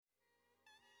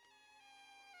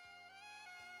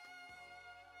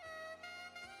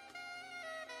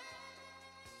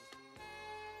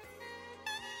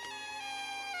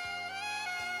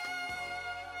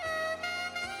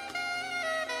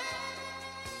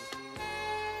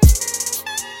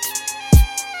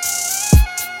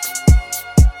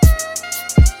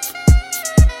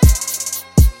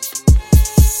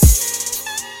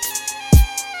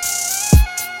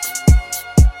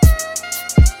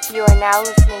now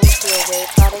listening to a Wave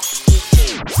Not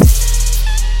exclusive.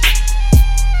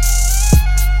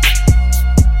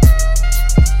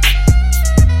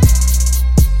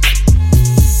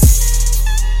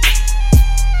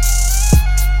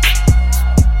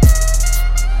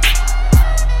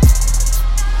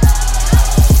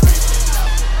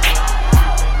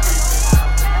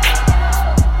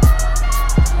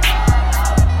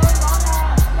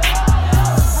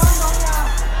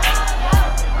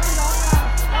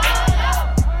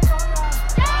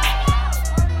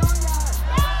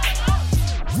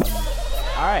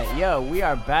 We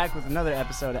are back with another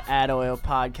episode of Add Oil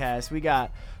Podcast. We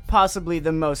got possibly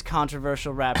the most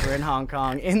controversial rapper in Hong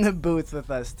Kong in the booth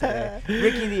with us today,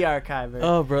 Ricky the Archiver.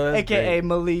 Oh, bro, that's aka great.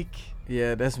 Malik.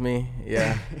 Yeah, that's me.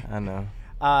 Yeah, I know.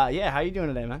 Yeah, how you doing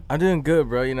today, man? I'm doing good,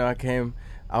 bro. You know,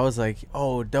 I was like,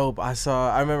 oh, dope. I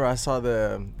remember I saw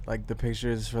the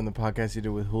pictures from the podcast you did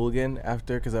with Hooligan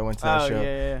after, because I went to that show.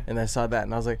 Yeah. And I saw that,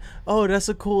 and I was like, oh, that's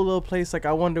a cool little place. Like,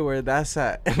 I wonder where that's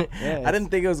at. Yeah, I didn't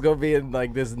think it was going to be in,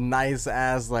 like, this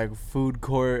nice-ass, like, food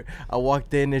court. I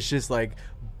walked in, it's just, like,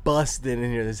 busted in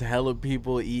here. There's hella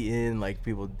people eating, like,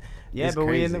 people... Yeah, it's but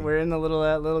crazy. we're in the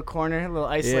little corner, little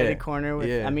isolated corner. With,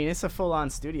 yeah. I mean, it's a full-on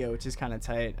studio, which is kind of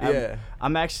tight. Yeah.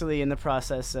 I'm actually in the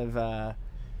process of...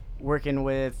 working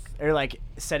with or like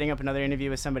setting up another interview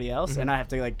with somebody else, and I have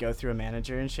to like go through a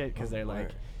manager and shit because they're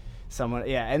like someone,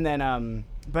 and then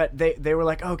but they were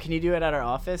like, oh, can you do it at our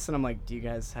office? And I'm like, do you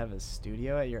guys have a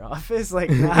studio at your office? Like,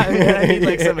 nah, I need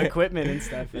like some equipment and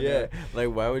stuff. Yeah,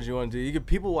 like why would you want to do? You could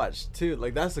people watch too,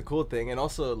 like that's the cool thing, and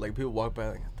also like people walk by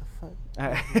like, what the fuck? What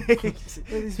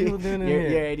are these people doing in here?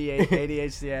 Your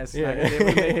ADHD ass. Yeah. Not gonna be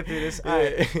able to make it through this. All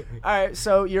right.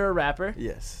 So you're a rapper.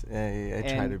 Yes, I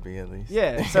try to be at least.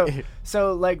 Yeah.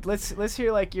 So like let's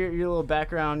hear like your little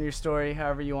background, your story,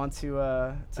 however you want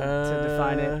to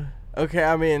define it. Okay,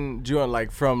 I mean, do you want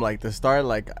like from like the start,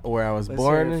 like where I was Let's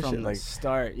born hear it and from shit, the like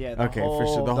start. Yeah. okay, for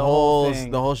sure, the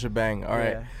whole shebang. All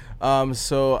right. Yeah.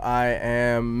 So I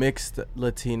am mixed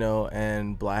Latino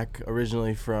and black,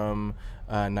 originally from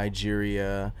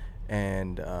Nigeria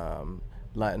and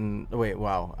Latin. Wait,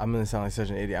 wow, I'm gonna sound like such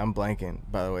an idiot. I'm blanking,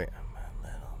 by the way.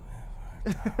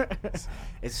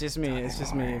 It's just me,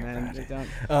 man.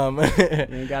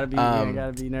 You gotta be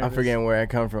nervous. I'm forgetting where I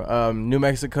come from. New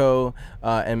Mexico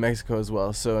and Mexico as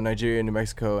well. So Nigeria, New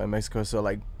Mexico, and Mexico. So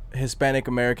like Hispanic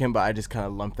American, but I just kind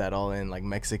of lump that all in like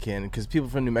Mexican, because people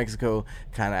from New Mexico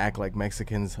kind of act like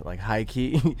Mexicans, like high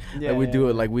key. Like we do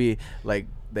it like we like.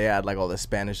 They add like all the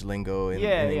Spanish lingo in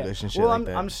English and shit like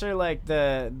that. I'm sure like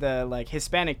the like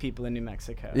Hispanic people in New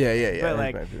Mexico. Yeah. But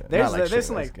like there's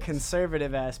some like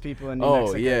conservative ass people in New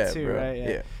Mexico too, bro. right?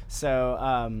 Yeah. So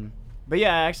but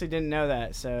yeah, I actually didn't know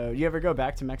that. So you ever go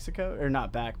back to Mexico, or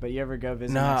not back, but you ever go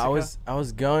visit Mexico? I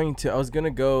was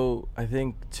gonna go I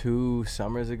think 2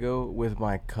 summers ago with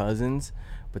my cousins,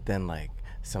 but then like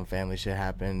some family shit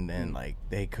happened and like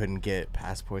they couldn't get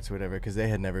passports or whatever because they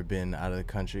had never been out of the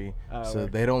country. So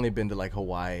they'd only been to like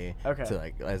Hawaii to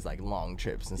like as like long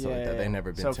trips and stuff like that. They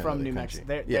never been to from New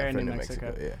Mexico. They're in New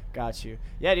Mexico. Yeah. Got you.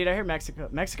 Yeah, dude, I heard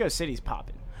Mexico City's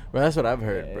popping. Well, that's what I've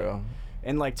heard, bro.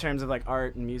 In like terms of like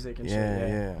art and music and shit.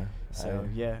 Yeah. So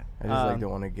I just like don't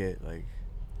want to get like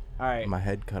all right. my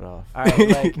head cut off. All right,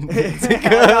 like no,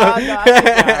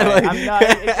 I'm not.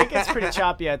 It gets pretty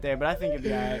choppy out there, but I think it'd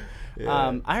be all right.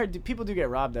 Yeah. I heard people do get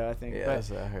robbed though, I think. Yeah, but, that's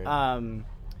what I heard.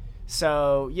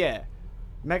 So yeah,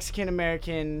 Mexican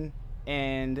American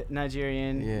and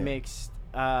Nigerian mixed.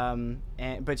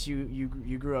 But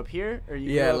you grew up here, or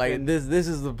you? Yeah, like this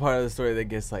is the part of the story that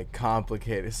gets like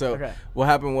complicated. So what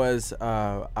happened was,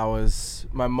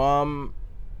 my mom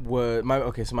was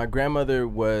so my grandmother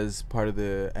was part of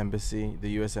the embassy, the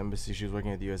U.S. embassy. She was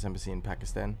working at the U.S. embassy in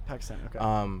Pakistan.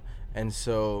 Okay. And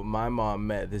so my mom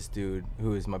met this dude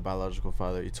who is my biological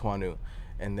father, Itwanu,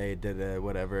 and they did a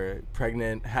whatever,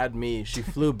 pregnant, had me. She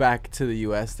flew back to the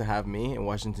U.S. to have me in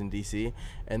Washington, D.C.,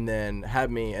 and then had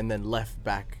me and then left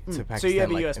back to Pakistan. So you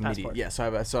have a like, U.S. passport? Yeah,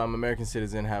 so I'm American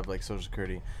citizen, have like Social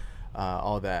Security,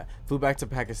 all that. Flew back to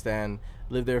Pakistan,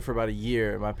 lived there for about a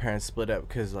year. My parents split up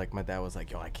because like my dad was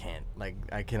like, yo, I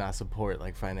cannot support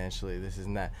like financially this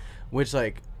and that, which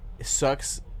like it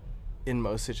sucks in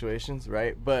most situations,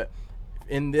 right? But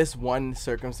in this one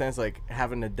circumstance, like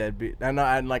having a deadbeat, I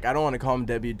don't want to call him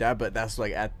deadbeat dad, but that's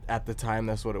like at the time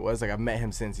that's what it was. Like I've met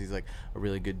him since. He's like a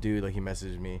really good dude. Like he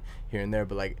messaged me here and there,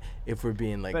 but like if we're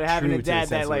being like, but having a dad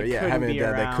that like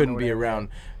couldn't be around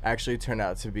actually turned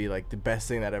out to be like the best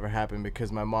thing that ever happened,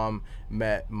 because my mom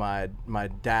met my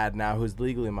dad now, who's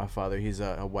legally my father. He's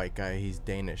a white guy. He's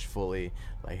Danish fully,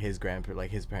 like his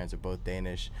parents are both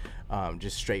Danish,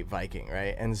 just straight Viking,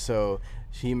 right? And so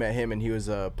he met him, and he was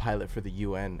a pilot for the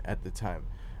UN at the time.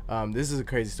 This is a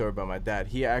crazy story about my dad.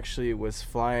 He actually was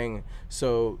flying.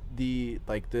 So the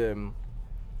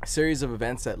series of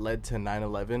events that led to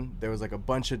 9/11, there was like a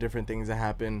bunch of different things that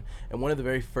happened, and one of the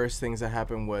very first things that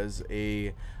happened was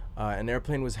an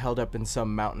airplane was held up in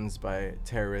some mountains by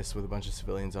terrorists with a bunch of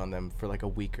civilians on them for like a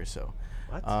week or so.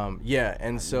 What? Yeah,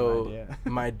 and so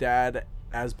no my dad,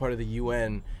 as part of the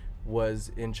UN, was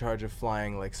in charge of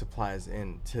flying like supplies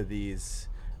into these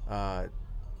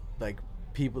like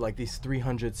people, like these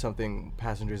 300 something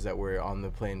passengers that were on the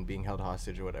plane being held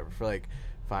hostage or whatever for like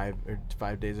 5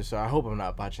 days or so. I hope I'm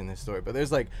not botching this story, but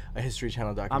there's like a History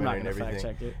Channel documentary and everything. I'm not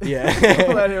gonna fact check it.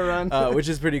 Yeah. Let it run. Which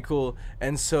is pretty cool.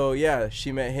 And so yeah,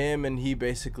 she met him, and he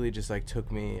basically just like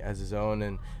took me as his own,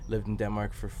 and lived in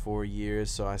Denmark for 4 years.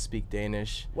 So I speak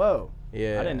Danish. Whoa.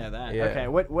 Yeah. I didn't know that. Yeah. Okay.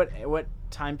 What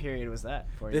time period was that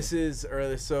for you? This is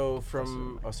early. So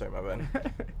from sorry, my bad.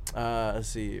 Let's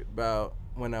see, about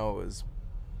when I was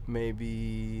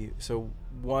maybe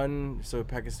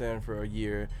Pakistan for a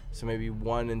year, so maybe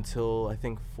 1 until I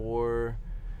think 4.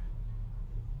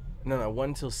 No, 1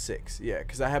 until 6. Yeah,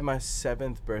 because I had my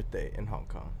 7th birthday in Hong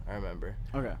Kong. I remember.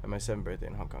 Okay. I had my 7th birthday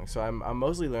in Hong Kong. So I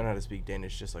mostly learned how to speak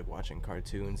Danish just like watching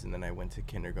cartoons, and then I went to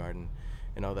kindergarten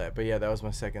and all that. But yeah, that was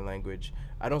my second language.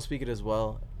 I don't speak it as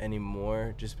well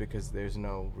anymore, just because there's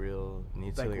no real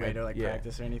need to way to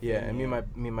practice or anything. Yeah, and me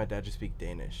and my dad just speak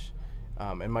Danish.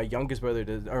 And my youngest brother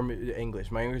does, or English.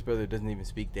 My youngest brother doesn't even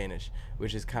speak Danish,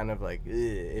 which is kind of like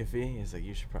iffy. He's like,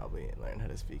 you should probably learn how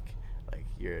to speak like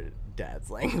your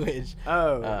dad's language.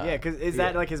 Oh, yeah, because is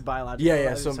that like his biological?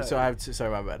 Yeah. So I have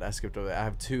sorry, my bad. I skipped over that. I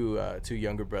have two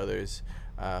younger brothers,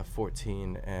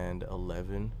 14 and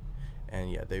 11,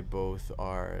 and yeah, they both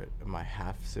are my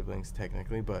half siblings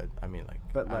technically, but I mean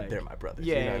they're my brothers.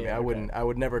 Yeah, you know what I mean? okay. I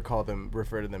would never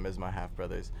refer to them as my half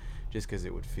brothers, just because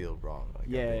it would feel wrong. Like,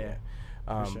 Yeah.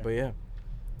 Sure. But yeah,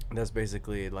 that's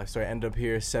basically life story. I ended up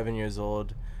here 7 years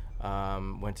old.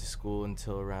 Went to school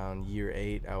until around year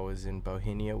 8. I was in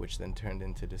Bohemia, which then turned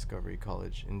into Discovery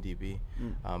College in DB.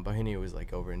 Bohemia was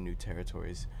like over in New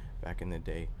Territories back in the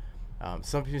day.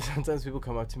 Sometimes people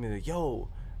come up to me like, "Yo,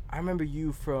 I remember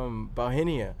you from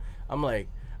Bohemia." I'm like,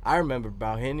 "I remember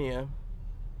Bohemia."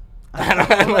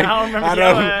 I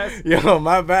don't. Yo,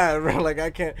 my bad, bro. Like I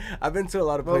can't. I've been to a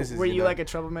lot of places. Were you like a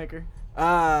troublemaker?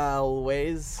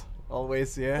 Always,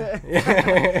 yeah.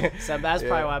 So that's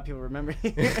probably why people remember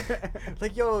you.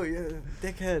 Like, yo,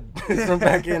 dickhead from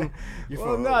back in. You're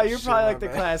probably like the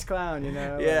class clown, you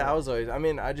know? Yeah, I was always. I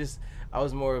mean, I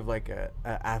was more of like a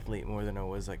athlete more than I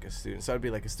was like a student. So I'd be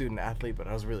like a student athlete, but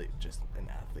I was really just an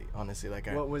athlete, honestly. Like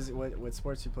what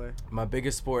sports you play? My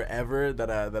biggest sport ever that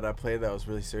I played that I was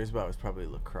really serious about was probably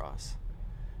lacrosse.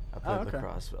 I played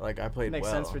lacrosse. Like I played Makes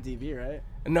well. sense for DB, right?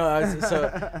 No,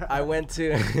 I went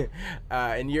to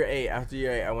in year 8. After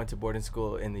year 8, I went to boarding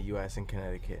school in the U.S. in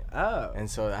Connecticut. Oh. And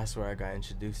so that's where I got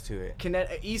introduced to it.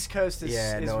 East Coast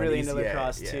is really into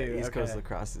lacrosse too. East Coast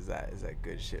lacrosse is that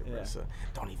good shit, bro. Yeah. So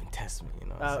don't even test me, you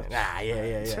know what I'm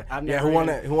saying? I've Yeah, never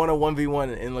who won a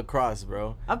 1v1 in lacrosse,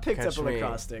 bro? I picked Catch up a me.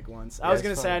 lacrosse stick once. Yeah, I was it's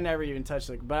gonna say fun. I never even touched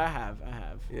it, but I have.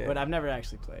 Yeah. But I've never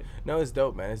actually played. No, it's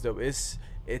dope, man. It's dope.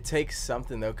 It takes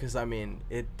something though, cause I mean,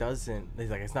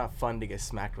 it's not fun to get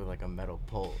smacked with like a metal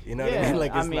pole. You know what I mean?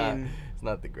 Like it's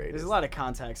not the greatest. There's a lot of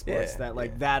contact sports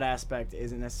that that aspect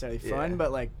isn't necessarily fun,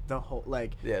 but like the whole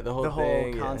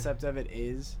thing, concept of it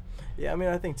is. Yeah, I mean,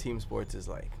 I think team sports is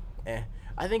like,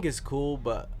 I think it's cool,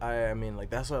 but I mean, like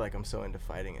that's why like I'm so into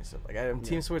fighting and stuff. Like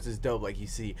team sports is dope, like you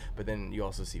see, but then you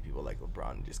also see people like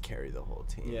LeBron just carry the whole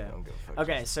team. Yeah. Don't give a fuck.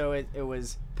 Okay, so it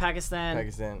was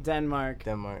Pakistan, Denmark,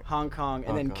 Hong Kong,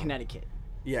 and then Connecticut.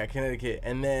 Yeah, Connecticut,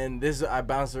 and then I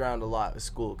bounced around a lot with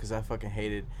school because I fucking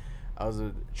hated. I was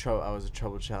a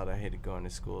troubled child. I hated going to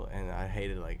school, and I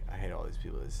hate all these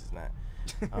people. This is not.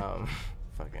 I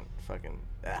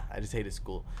just hated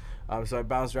school. So I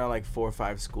bounced around like 4 or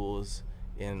 5 schools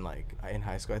in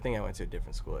high school. I think I went to a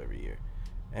different school every year.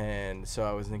 And so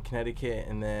I was in Connecticut,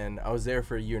 and then I was there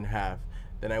for a year and a half.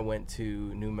 Then I went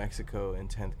to New Mexico in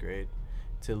 10th grade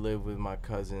to live with my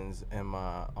cousins and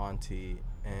my auntie,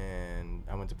 and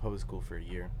I went to public school for a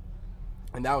year.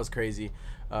 And that was crazy.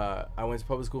 I went to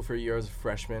public school for a year. I was a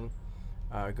freshman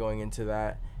going into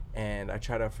that. And I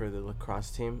tried out for the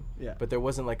lacrosse team, but there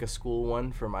wasn't like a school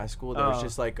one for my school. There was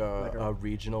just like a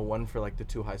regional one for like the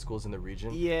 2 high schools in the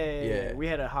region. Yeah. We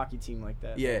had a hockey team like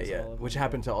that. Yeah. Which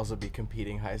happened to also be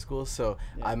competing high schools. So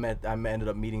I ended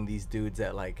up meeting these dudes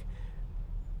at like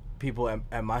people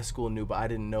at my school knew, but I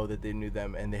didn't know that they knew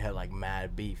them, and they had like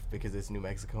mad beef because it's New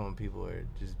Mexico and people are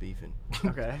just beefing.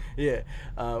 Okay. Yeah,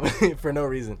 for no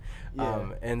reason.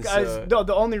 Yeah. And Guys, so no,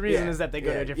 the only reason yeah, is that they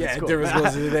go to a different yeah, school. different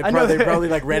schools. They I know probably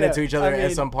like ran yeah, into each other I at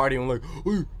mean, some party and were like,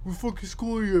 "Hey, what fucking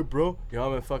school are you at, bro?" Yo,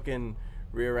 I'm in fucking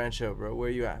Rio Rancho, bro. Where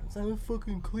you at? It's like, I'm in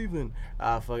fucking Cleveland.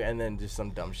 Fuck, and then just some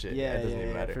dumb shit. Yeah, it doesn't yeah,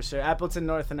 even matter. for sure. Appleton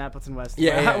North and Appleton West.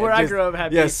 Yeah, where I just- grew up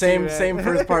had yeah, beef same too, same man.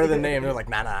 first part of the name. They're like,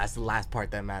 nah, that's the last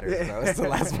part that matters, bro. It's the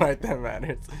last part that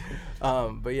matters.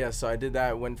 But yeah, so I did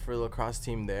that. Went for a lacrosse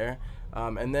team there,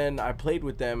 and then I played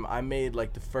with them. I made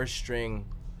like the first string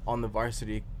on the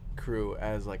varsity crew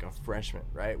as like a freshman,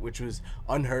 right, which was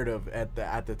unheard of at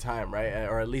the time, right,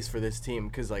 or at least for this team,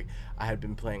 because like I had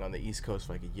been playing on the East Coast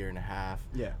for like a year and a half.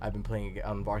 Yeah. I've been playing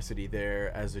on varsity there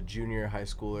as a junior high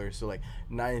schooler, so like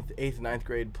 9th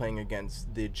grade playing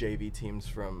against the JV teams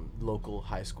from local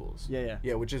high schools. Yeah,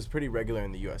 Which is pretty regular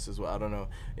in the U.S. as well. I don't know,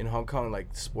 in Hong Kong,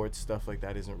 like sports stuff like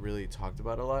that isn't really talked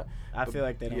about a lot. I feel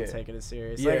like they don't yeah. take it as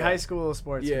serious. Yeah. Like high school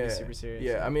sports would be super serious.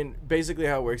 Yeah, I mean, basically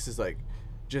how it works is like,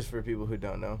 just for people who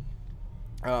don't know,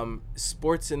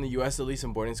 sports in the U.S., at least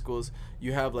in boarding schools,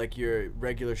 you have like your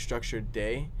regular structured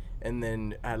day, and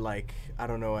then at like, I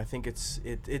don't know, I think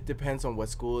it depends on what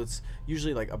school. It's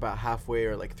usually like about halfway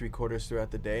or like 3/4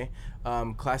 throughout the day.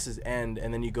 Classes end,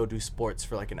 and then you go do sports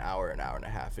for like an hour and a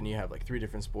half, and you have like 3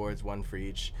 different sports, one for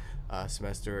each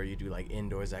semester. Or you do like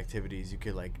indoors activities. You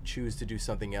could like choose to do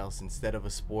something else instead of a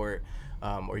sport,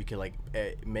 or you could like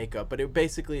make up. But it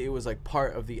was like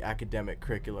part of the academic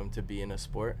curriculum to be in a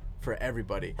sport for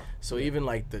everybody. So even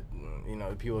like the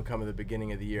people who come at the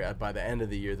beginning of the year, by the end of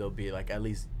the year they'll be like at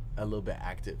least a little bit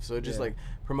active. So just like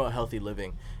promote healthy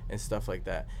living and stuff like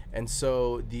that. And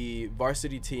so the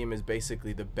varsity team is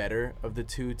basically the better of the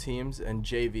two teams, and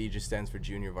JV just stands for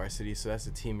junior varsity. So that's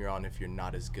the team you're on if you're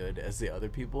not as good as the other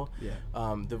people. Yeah.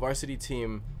 The varsity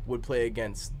team would play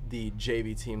against the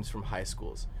JV teams from high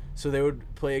schools. So they would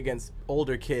play against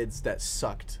older kids that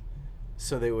sucked.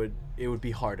 So it would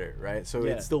be harder, right? So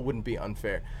Yeah. it still wouldn't be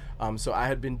unfair. So I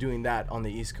had been doing that on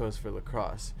the East Coast for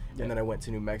lacrosse, Yeah. and then I went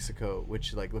to New Mexico,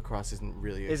 which like lacrosse isn't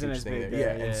really a Isn't huge as thing big there. there,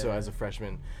 Yeah, and yeah, so yeah. as a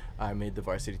freshman, I made the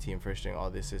varsity team first string,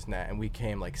 all this and that, and we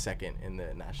came like second in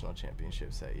the national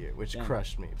championships that year, which Damn.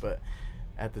 crushed me. But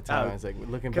at the time, I was like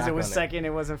looking back Because it was on second,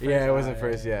 it wasn't first. Yeah, it wasn't Oh,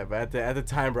 first. Yeah, but at the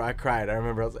time, bro, I cried. I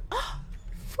remember I was like,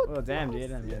 Well, damn,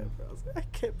 dude. I mean. yeah, bro. I was like, I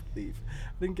can't believe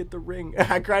I didn't get the ring.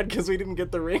 I cried because we didn't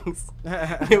get the rings.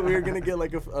 Yeah, we were gonna get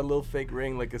like a little fake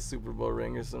ring, like a Super Bowl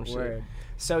ring or some shit. Word.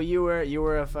 So you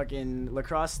were a fucking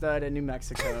lacrosse stud in New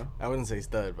Mexico. I wouldn't say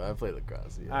stud, but I played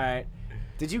lacrosse. Yeah. All right.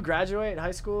 Did you graduate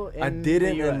high school in I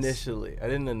didn't the US? initially.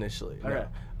 Okay.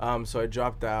 No. So I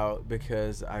dropped out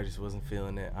because I just wasn't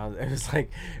feeling it. It was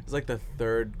like the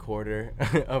 3rd quarter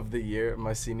of the year,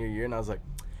 my senior year, and I was like,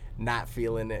 not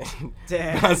feeling it.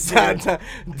 Damn, Outside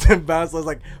to bounce. I was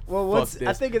like, Well, fuck this.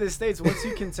 I think in the States, once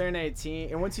you can turn 18,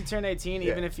 and once you turn 18,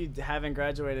 Yeah. even if you haven't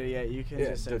graduated yet, you can Yeah,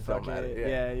 just say it don't fuck matter, it. yeah.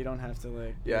 Yeah, you don't have to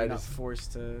like. Yeah, you're I not just-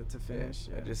 forced to finish.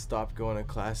 I Yeah. just stopped going to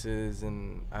classes,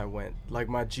 and I went like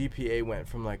my GPA went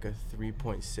from like a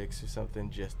 3.6 or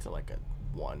something just to like a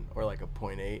 1 or like a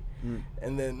 0.8,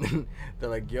 and then they're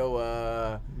like,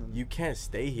 yo, you can't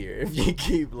stay here if you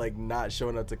keep like not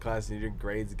showing up to class and your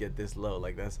grades get this low.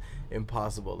 Like that's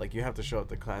impossible. Like you have to show up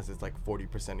to class. It's like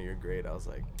 40% of your grade. I was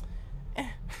like,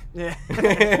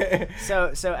 Yeah.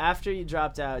 So after you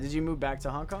dropped out, did you move back to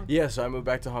Hong Kong? yeah. So I moved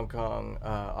back to Hong Kong.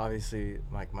 Obviously,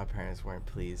 like my parents weren't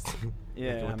pleased.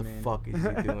 Yeah, Like, what I the mean- fuck is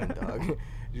you doing, dog?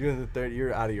 You're in the 3rd.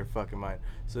 You're out of your fucking mind.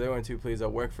 So they weren't too pleased. I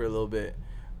worked for a little bit.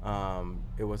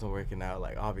 It wasn't working out.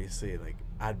 Like obviously, like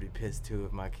I'd be pissed too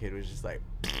if my kid was just like,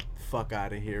 fuck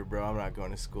out of here, bro. I'm not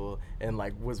going to school, and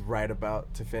like was right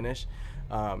about to finish.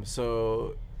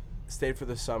 So stayed for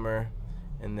the summer,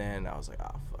 and then I was like,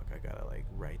 oh fuck, I gotta like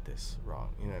right this wrong.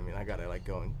 You know what I mean? I gotta like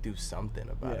go and do something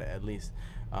about it at least.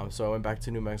 So I went back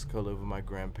to New Mexico, lived with my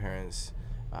grandparents,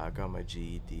 got my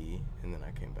GED, and then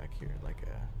I came back here like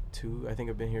I think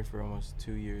I've been here for almost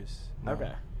 2 years now.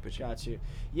 Okay. But Got you.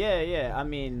 Yeah. I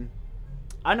mean,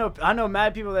 I know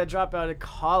mad people that drop out of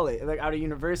college, like out of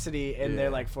university, and they're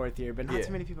Yeah. like 4th year, but not Yeah.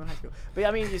 too many people in high school. But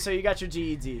I mean, so you got your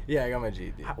GED. Yeah, I got my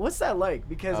GED. What's that like?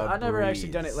 Because I never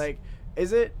actually done it. breeze. Like,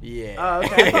 Is it? Yeah. Oh,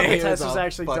 okay. I thought the It test a was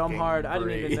actually dumb fucking hard. I didn't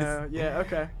breeze. even know. Yeah,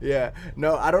 okay. Yeah.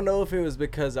 No, I don't know if it was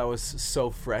because I was so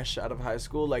fresh out of high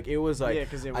school. Like, it was like... Yeah,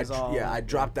 'cause it was all... I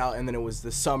dropped out, and then it was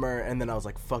the summer, and then I was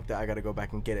like, fuck that, I gotta go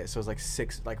back and get it. So it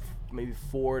was like maybe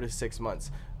 4 to 6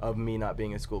 months of me not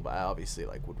being in school, but I obviously,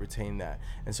 like, would retain that.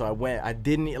 And so I went.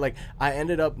 I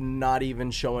ended up not even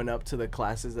showing up to the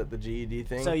classes at the GED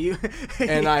thing. So you...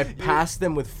 And I passed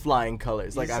them with flying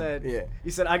colors. Like,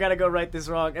 You said, I gotta go right this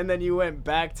wrong, and then you went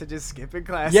back to just skipping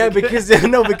class. Yeah, again.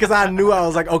 because I knew, I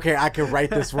was like, okay, I could write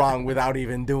this wrong without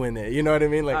even doing it. You know what I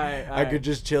mean? Like, I could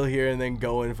just chill here and then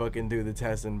go and fucking do the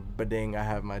test, and bading, I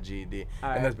have my GED.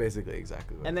 And that's basically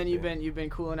exactly what And I then did. you've been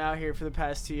cooling out here for the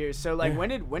past 2 years. So like, when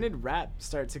did rap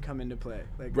start to come into play?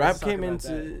 Like, Rap let's talk came about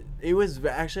into that. it was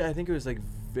actually, I think it was like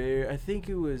I think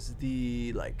it was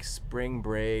the like spring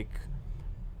break,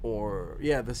 or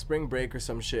the spring break or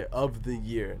some shit of the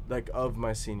year, like of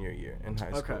my senior year in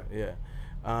high school. Okay. Yeah.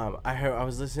 I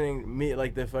was listening,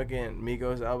 the fucking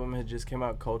Migos album had just came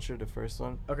out, Culture, the first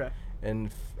one. Okay.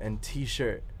 And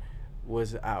T-Shirt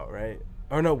was out, right?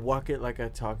 Or no, Walk It Like I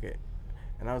Talk It.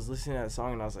 And I was listening to that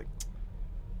song, and I was like,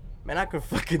 man, I could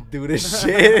fucking do this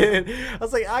shit. I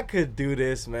was like, I could do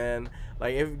this, man.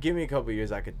 Like, give me a couple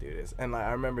years, I could do this. And like,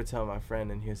 I remember telling my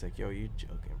friend, and he was like, yo, you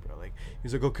joking, bro? Like, he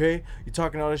was like, okay, you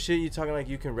talking all this shit? You talking like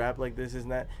you can rap like this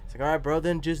and that? He's like, all right, bro,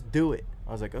 then just do it.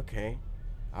 I was like, okay,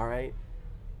 all right.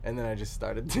 And then I just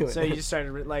started doing it. So you just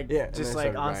started just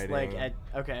like on writing. like at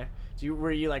okay.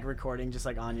 Were you like recording just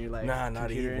like on your like Nah, not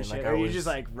computer even. and shit, Like, or I you was just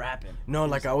like rapping? No,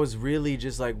 like I was really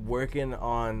just like working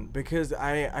on, because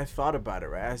I thought about it,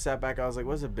 right? I sat back, I was like,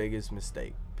 what's the biggest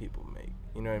mistake people make?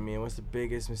 You know what I mean? What's the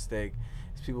biggest mistake?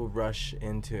 Is people rush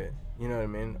into it. You know what I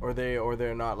mean? Or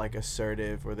they're not like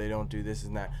assertive, or they don't do this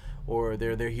and that, or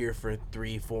they're here for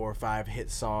 3, 4, 5 hit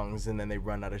songs, and then they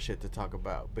run out of shit to talk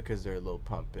about because they're a little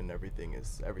pump and every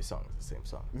song is the same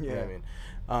song. You know what I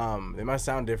mean? They might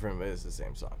sound different, but it's the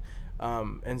same song.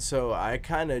 And so I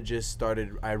kind of just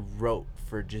started, I wrote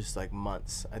for just like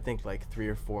months. I think like 3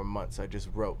 or 4 months I just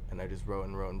wrote, and I just wrote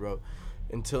and wrote and wrote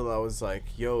until I was like,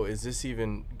 yo, is this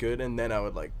even good? And then I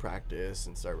would like practice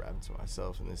and start rapping to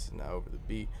myself and this and that over the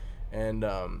beat. And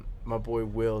my boy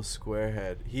Will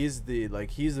Squarehead, he's the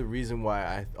reason why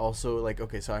I also like,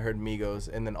 okay, so I heard Migos,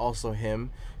 and then also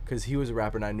him, because he was a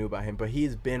rapper and I knew about him, but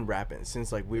he's been rapping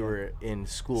since like we were in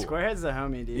school. Squarehead's the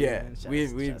homie, dude. Yeah,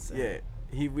 Man.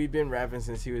 we've been rapping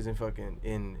since he was in fucking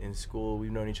in school.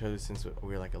 We've known each other since we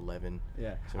were like 11.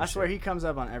 Yeah, I swear he comes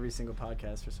up on every single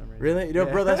podcast for some reason. Really? You know,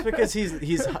 Yeah. bro, that's because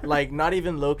he's like not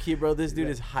even low key, bro. This dude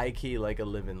is high key like a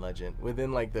living legend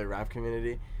within like the rap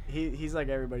community. He's like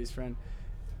everybody's friend.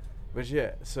 But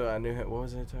yeah, so I knew him. What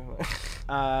was I talking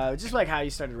about? Just like how you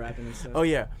started rapping and stuff. Oh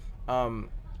yeah.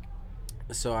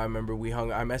 So I remember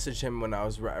I messaged him when I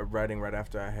was writing right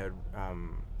after I had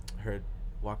heard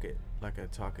Walk It Like I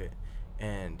Talk It,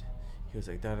 and he was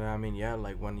like, I mean, yeah,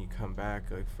 like when you come back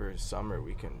like for summer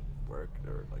we can work,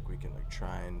 or like we can like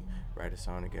try and write a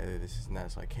song together, this is and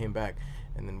that. So I came back,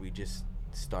 and then we just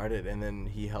started, and then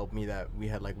he helped me. That we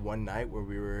had like one night where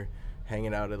we were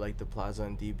hanging out at like the plaza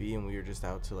in DB, and we were just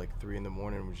out till like 3 a.m.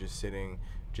 We're just sitting,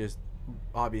 just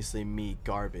obviously me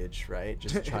garbage, right?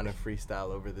 Just trying to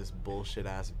freestyle over this bullshit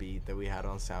ass beat that we had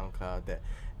on SoundCloud that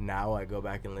now I go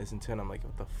back and listen to, and I'm like,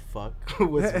 what the fuck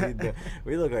was we doing?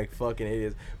 We look like fucking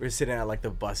idiots. We're sitting at like the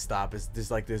bus stop. It's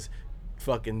just like this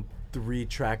fucking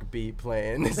 3-track beat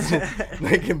playing. It's just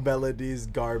making melodies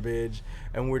garbage,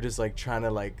 and we're just like trying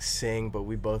to like sing, but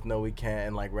we both know we can't,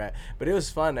 and like rap. But it was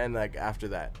fun, and like after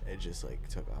that it just like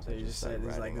took off. So you just said,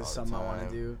 "This is like, this is something I want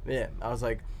to do." Yeah, I was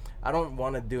like, I don't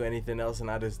want to do anything else, and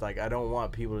I just like, I don't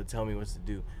want people to tell me what to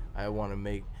do. I want to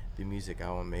make the music I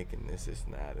want to make, and this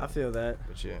and that. I feel that.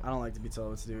 But yeah, I don't like to be told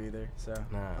what to do either, so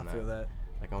I feel that.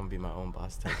 Like, I want to be my own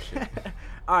boss type shit.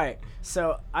 All right,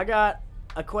 so I got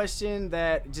a question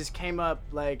that just came up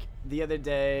like the other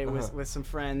day with some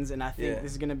friends, and I think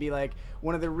this is gonna be like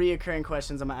one of the reoccurring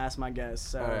questions I'm gonna ask my guests.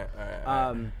 So, all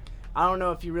right. I don't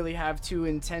know if you really have too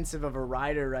intensive of a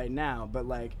rider right now, but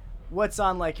like, what's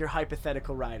on like your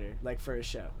hypothetical rider, like for a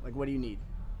show? Like, what do you need?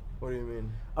 What do you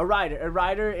mean? A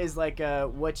rider is like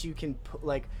what you can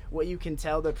what you can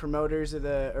tell the promoters or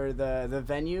the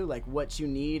venue, like what you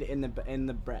need in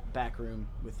the back room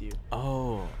with you.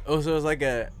 Oh, so it's like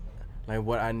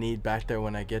what I need back there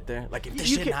when I get there. Like, if this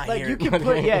shit not like here, you can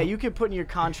put you can put in your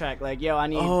contract like, yo, I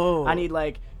need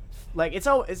like it's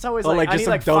always like I need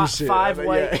like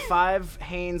five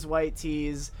Hanes white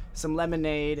teas, some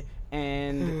lemonade,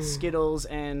 and Skittles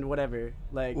and whatever.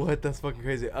 Like, what? That's fucking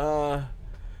crazy.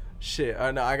 Shit.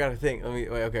 No, I gotta think. Let me.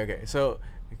 Wait. Okay. So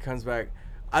it comes back.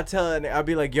 I'll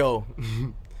be like, yo,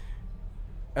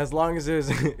 as long as there's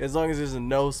a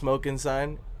no smoking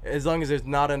sign, as long as there's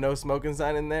not a no smoking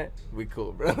sign in there, we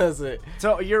cool, bro. That's it.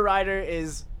 So your rider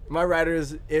is. My rider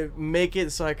is make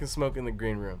it so I can smoke in the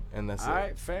green room, and that's All it.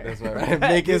 right, fair. That's my rider.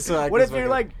 Make it so I can. What if smoke you're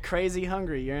in- like crazy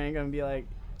hungry? You ain't gonna be like,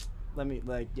 let me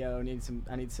like, yo, I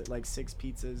need like 6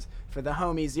 pizzas for the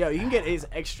homies. Yo, you can get as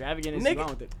extravagant as you want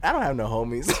with it. I don't have no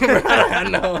homies. I don't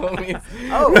have no homies.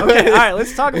 Oh, okay. All right,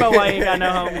 let's talk about why you ain't got no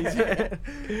homies.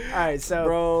 All right, so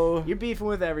Bro, you're beefing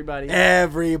with everybody.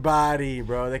 everybody,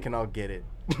 bro, they can all get it.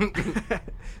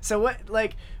 So what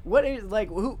is like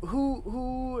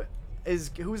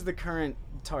who's the current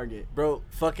target? Bro,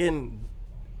 put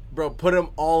them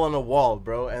all on a wall,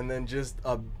 bro, and then just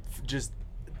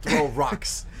throw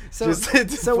rocks. So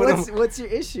Just so put 'em- what's your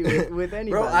issue with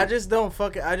anybody? Bro, I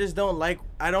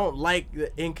don't like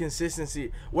the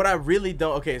inconsistency. What I really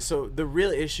don't. Okay, so the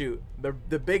real issue,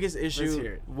 the biggest hear issue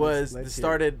it. was Let's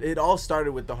it all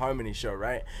started with the Harmony show,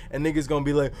 right? And niggas gonna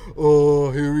be like,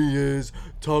 oh, here he is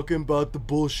talking about the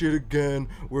bullshit again.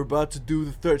 We're about to do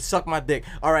the third. Suck my dick.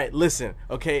 All right, listen.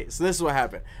 Okay, so this is what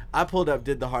happened. I pulled up,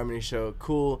 did the Harmony show.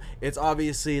 Cool. It's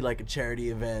obviously like a charity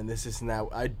event. This and that.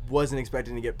 I wasn't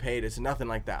expecting to get paid. It's nothing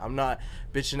like that. I'm not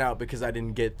bitching out because I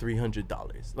didn't get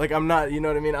 $300. Like, I'm not, you know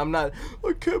what I mean? I'm not,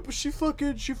 I can't, but she fucked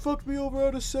me over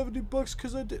out of $70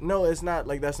 because I did. No, it's not,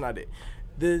 like, that's not it.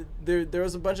 There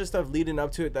was a bunch of stuff leading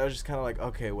up to it that was just kind of like,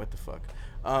 okay, what the fuck?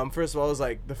 First of all, it was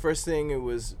like, the first thing, it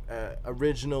was,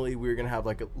 originally we were going to have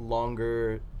like a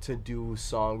longer to do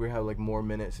song. We were going to have like more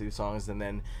minutes to do songs, and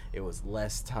then it was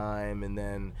less time. And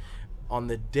then on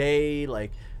the day,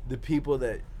 like, the people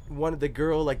that, one of the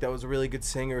girl, like, that was a really good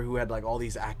singer who had like all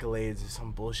these accolades or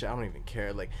some bullshit. I don't even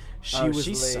care. Like, she was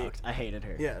late. sucked. I hated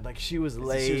her. Yeah, like, she was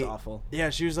late. She was awful.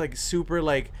 Yeah, she was like super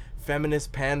like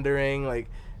feminist pandering. Like,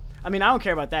 I mean, I don't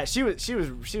care about that. She was. I'm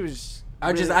just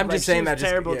like, saying she was that just-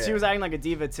 terrible. yeah. She was acting like a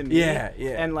diva to me. Yeah,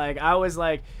 yeah. And like I was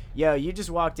like, yo, you just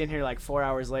walked in here like 4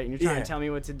 hours late, and you're trying Yeah. to tell me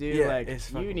what to do. Yeah, like, it's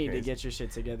you fucking need to crazy. get your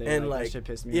shit together. and that like, shit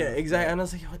pissed me yeah, off. exactly. And I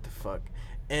was like, what the fuck?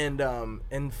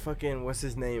 And fucking, what's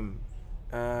his name?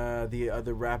 The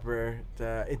other rapper,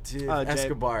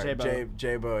 Escobar, J-Bo.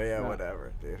 J-Bo, yeah, No.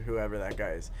 whatever, dude, whoever that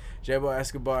guy is, J-Bo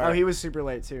Escobar. Oh, he was super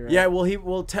late too, right? Yeah,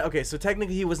 well, okay, so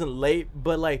technically he wasn't late,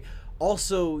 but like,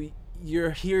 also,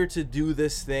 you're here to do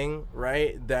this thing,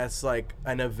 right? That's like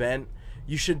an event.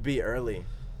 You should be early.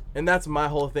 And that's my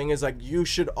whole thing, is like, you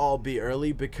should all be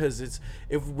early, because it's,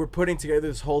 if we're putting together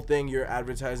this whole thing, you're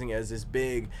advertising as this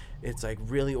big, it's like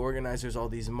really organized, there's all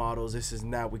these models, this is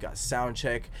that, we got sound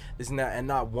check, this and that, and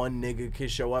not one nigga could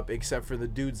show up except for the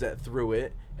dudes that threw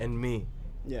it and me.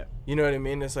 Yeah. You know what I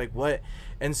mean? It's like, what?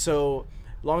 And so,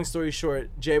 long story short,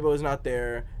 J-Bo is not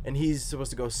there, and he's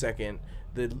supposed to go second.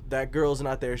 That girl's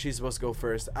not there. She's supposed to go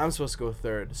first. I'm supposed to go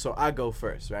third. So I go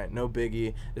first, right? No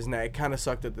biggie. Isn't that? It kind of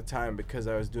sucked at the time because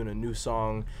I was doing a new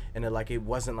song, and it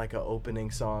wasn't like an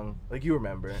opening song. Like, you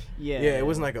remember. Yeah. Yeah, it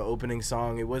wasn't like an opening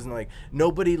song. It wasn't like,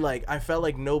 nobody, like, I felt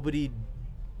like nobody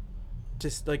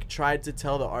just, like, tried to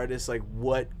tell the artist, like,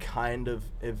 what kind of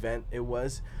event it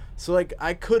was. So, like,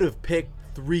 I could have picked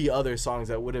 3 other songs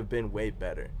that would have been way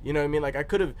better. You know what I mean? Like, I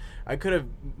could have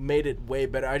made it way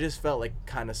better. I just felt like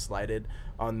kind of slighted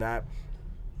on that.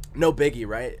 No biggie,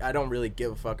 right? I don't really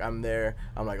give a fuck. I'm there.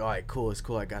 I'm like, all right, cool. It's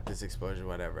cool. I got this exposure,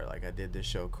 whatever. Like, I did this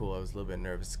show. Cool. I was a little bit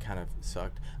nervous. Kind of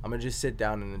sucked. I'm going to just sit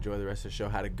down and enjoy the rest of the show.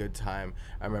 Had a good time.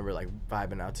 I remember, like,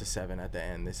 vibing out to 7 at the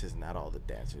end. This is not all the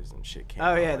dancers and shit came Oh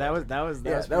out. yeah, that was that was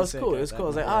pretty cool. sick. It was cool. I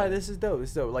was like, Yeah. this is dope.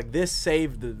 It's dope. Like, this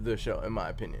saved the show, in my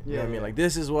opinion. You know what I mean? Like,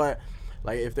 this is what,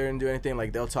 like, if they're gonna do anything,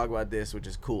 like, they'll talk about this, which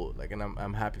is cool. Like, and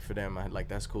I'm happy for them. Like,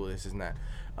 that's cool. This is not.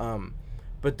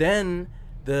 But then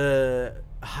the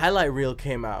highlight reel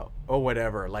came out, or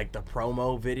whatever, like the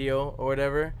promo video or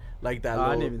whatever, like that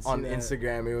I didn't little even see on that.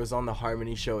 Instagram. It was on the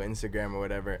Harmony Show Instagram or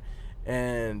whatever,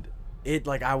 and it,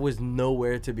 like, I was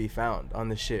nowhere to be found on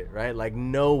the shit, right? Like,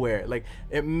 nowhere. Like,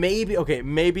 it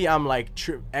maybe I'm like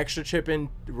extra tripping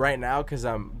right now because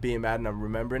I'm being mad and I'm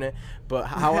remembering it, but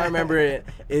how I remember it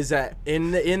is that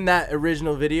in that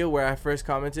original video where I first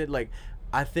commented, like,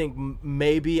 I think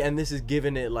maybe, and this is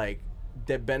giving it like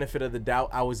the benefit of the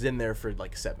doubt, I was in there for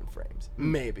like 7 frames,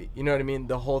 maybe, you know what I mean,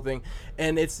 the whole thing.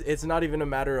 And it's not even a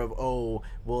matter of, oh,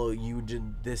 well, you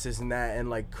did this and that,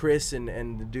 and like Chris and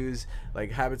the dudes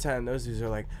like Habitat and those dudes are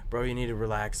like, bro, you need to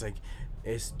relax, like,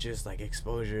 it's just like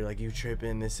exposure, like, you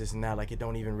tripping, this and that, like, it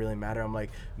don't even really matter. I'm like,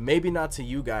 maybe not to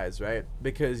you guys, right?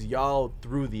 Because y'all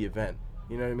threw the event.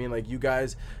 You know what I mean? Like, you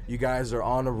guys are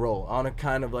on a roll, on a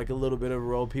kind of like a little bit of a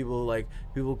roll.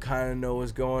 People kind of know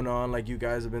what's going on. Like, you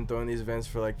guys have been throwing these events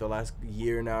for like the last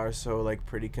year now or so, like,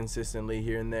 pretty consistently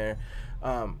here and there.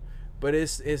 But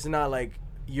it's not like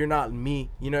you're not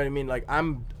me, you know what I mean? Like,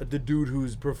 I'm the dude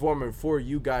who's performing for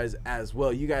you guys as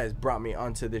well. You guys brought me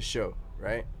onto this show,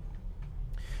 right?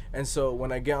 And so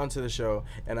when I get onto the show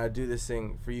and I do this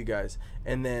thing for you guys,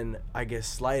 and then I get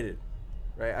slighted,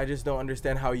 right? I just don't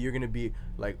understand how you're gonna be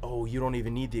like, oh, you don't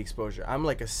even need the exposure. I'm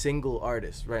like a single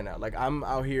artist right now. Like, I'm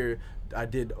out here. I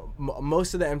did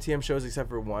most of the MTM shows except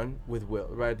for one with Will,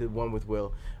 right? I did one with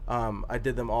Will. I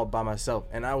did them all by myself,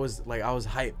 and I was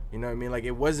hyped. You know what I mean? Like,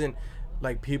 it wasn't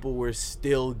like people were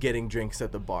still getting drinks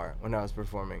at the bar when I was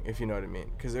performing, if you know what I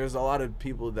mean. Because there's a lot of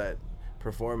people that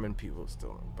perform and people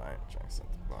still buying drinks at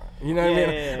the bar. You know what I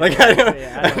mean? Yeah, like,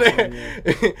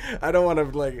 yeah. I don't want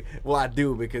to, like, well, I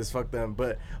do, because fuck them.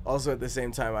 But also at the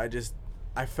same time,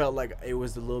 I felt like it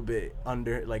was a little bit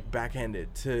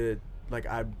backhanded to, like,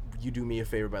 you do me a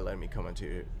favor by letting me come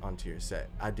onto your set.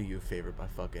 I do you a favor by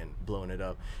fucking blowing it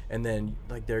up. And then,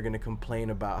 like, they're gonna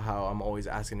complain about how I'm always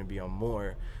asking to be on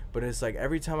more. But it's like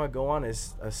every time I go on,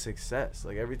 it's a success.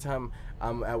 Like, every time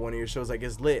I'm at one of your shows, like,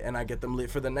 it's lit, and I get them lit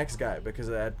for the next guy because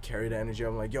I carry the energy.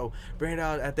 I'm like, yo, bring it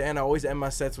out. At the end, I always end my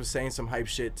sets with saying some hype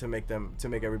shit to make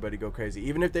everybody go crazy,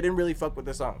 even if they didn't really fuck with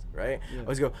the songs, right? Yeah. I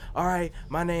always go, all right,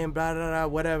 my name, blah blah blah,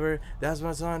 whatever. That's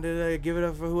my song. Give it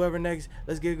up for whoever next.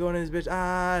 Let's get going in this bitch.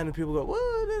 And the people go,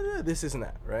 what? This isn't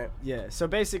that, right? Yeah. So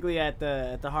basically, at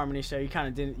the Harmony show, you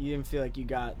didn't feel like you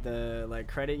got the, like,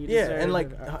 credit you Yeah, deserved.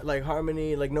 and like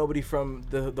Harmony, like, nobody from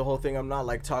the whole thing. I'm not,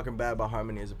 like, talking bad about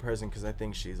Harmony as a person, because I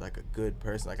think she's, like, a good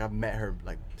person. Like, I've met her,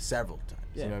 like, several times.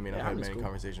 Yeah, You know what I mean? yeah, I've had Harmony's many cool.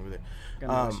 conversations with her.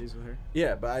 Got no issues with her.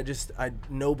 Yeah, but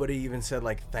nobody even said,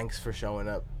 like, thanks for showing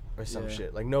up or some Yeah.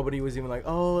 shit. Like, nobody was even like,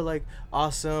 oh, like,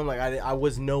 awesome. Like, I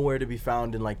was nowhere to be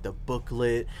found in, like, the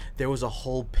booklet. There was a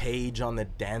whole page on the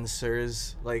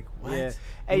dancers. Like, what? Yeah.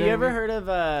 Hey, know you what I ever mean? heard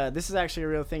of this is actually a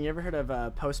real thing. You ever heard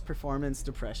of post-performance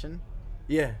depression?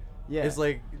 Yeah. Yeah. It's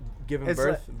like giving It's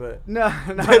birth, but No.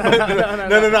 no.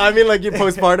 I mean, like, your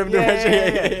postpartum depression.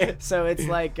 Yeah. So it's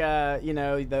like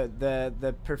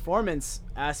the performance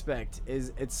aspect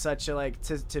it's such a, like,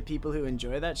 to people who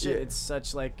enjoy that shit. Yeah. It's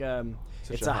such, like,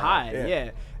 Such it's a a high, high. yeah.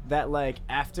 Yeah. That, like,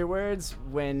 afterwards,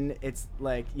 when it's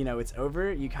like, it's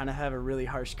over, you kind of have a really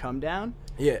harsh come down.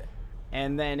 Yeah.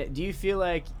 And then, do you feel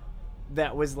like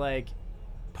that was, like,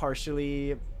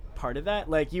 partially part of that?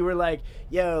 Like, you were like,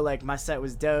 yo, like, my set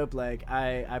was dope, like,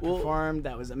 I performed,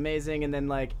 that was amazing, and then,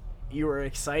 like, you were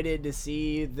excited to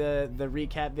see the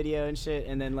recap video and shit,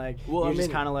 and then, like, Well, you I just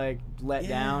mean, kind of, like, let yeah.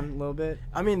 down a little bit.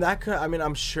 I mean,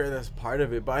 I'm sure that's part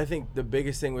of it, but I think the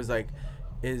biggest thing was, like,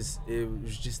 it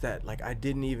was just that, like, I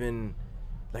didn't even,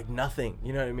 like, nothing,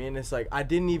 you know what I mean? It's like, I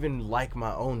didn't even like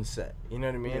my own set, you know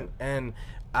what I mean? Yeah. And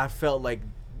I felt like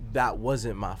that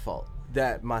wasn't my fault,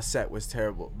 that my set was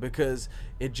terrible, because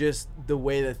it just, the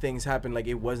way that things happened, like,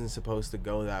 it wasn't supposed to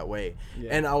go that way. Yeah.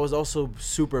 And I was also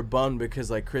super bummed because,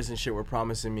 like, Chris and shit were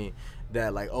promising me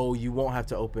that, like, oh, you won't have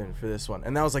to open for this one,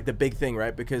 and that was, like, the big thing,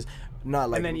 right? Because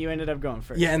not, like, And then you ended up going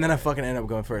first. yeah, and then I fucking ended up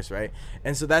going first, right?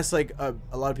 And so that's, like, a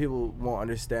lot of people won't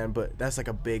understand, but that's, like,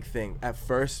 a big thing at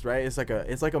first, right? It's like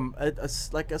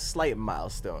a slight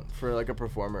milestone for, like, a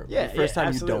performer. Yeah, the first time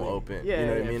absolutely. you don't open. Yeah, you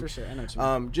know what yeah, I mean? for sure. I know what you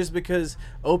mean. Just because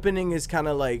opening is kind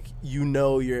of like,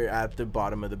 you're at the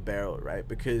bottom of the barrel, right?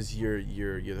 Because you're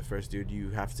the first dude. You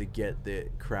have to get the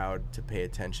crowd to pay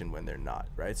attention when they're not,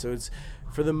 right? So it's,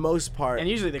 for the most part, And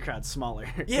usually the crowd's smaller.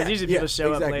 'Cause yeah, usually people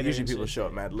show exactly. up later. Usually and people shit. show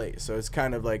up mad late, so it's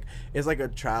kind of like, it's like a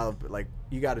trial, but, like,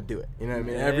 you got to do it. You know what I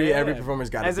mean? Yeah, Every yeah. performer's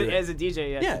got to do it. As a DJ,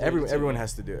 you have Yeah, to do it too. everyone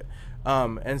has to do it.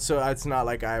 And so it's not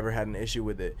like I ever had an issue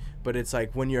with it, but it's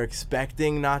like when you're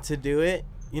expecting not to do it,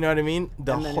 you know what I mean? And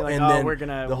then you're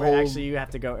like, actually, you have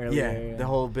to go earlier. yeah, the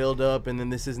whole build up, and then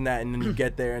this and that, and then you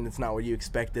get there and it's not what you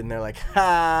expected, and they're like,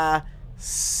 ha,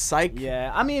 psych.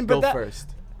 Yeah, I mean, but Go that,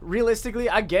 first. realistically,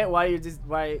 I get why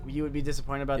you would be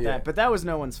disappointed about Yeah. that, but that was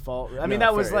no one's fault. I mean, No,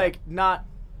 that was fair, yeah. like not.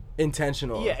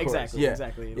 Intentional. Yeah, of course. exactly, Yeah.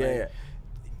 exactly. Yeah, Like, yeah.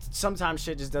 Sometimes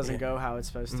shit just doesn't Yeah. go how it's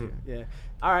supposed to. Mhm. Yeah.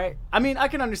 All right. I mean, I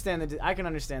can understand that. I can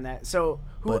understand that. So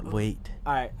who? But wait.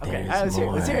 All right. Okay. There's All right, let's hear it.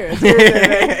 more. Let's hear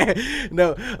it. Let's hear it.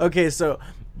 No, okay, so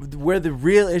where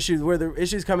the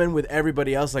issues come in with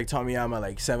everybody else, like Tomiyama,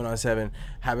 like 7on7,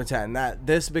 Habitat, and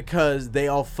this because they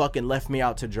all fucking left me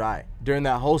out to dry during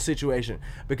that whole situation.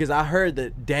 Because I heard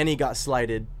that Danny got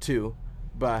slighted too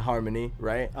by Harmony,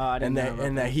 right? Oh, I didn't know about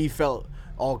and that. that he felt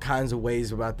all kinds of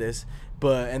ways about this,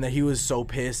 and that he was so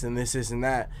pissed and this and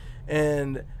that.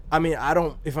 And I mean, I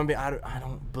don't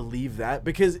believe that,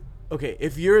 because okay,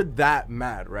 if you're that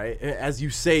mad, right, as you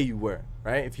say you were,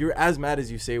 right, if you're as mad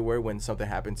as you say you were when something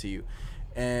happened to you,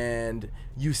 and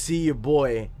you see your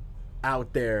boy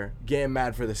out there getting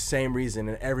mad for the same reason,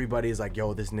 and everybody's like,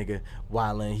 yo, this nigga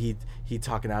wildin', he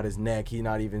talking out his neck, he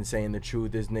not even saying the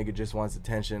truth, this nigga just wants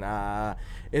attention.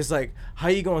 It's like, how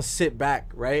you gonna sit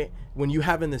back, right, when you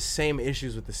having the same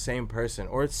issues with the same person,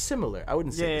 or it's similar, I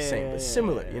wouldn't say the same, but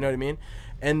similar, you know what I mean?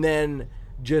 And then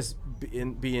just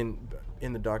be in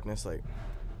the darkness, like,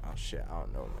 oh shit, I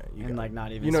don't know, man. And like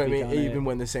not even, you know what I speak mean? on Even it.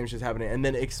 when the same shit's happening, and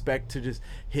then expect to just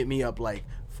hit me up like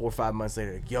 4 or 5 months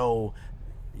later, like, yo,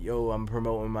 I'm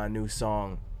promoting my new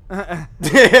song.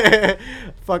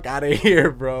 Fuck out of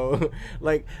here, bro.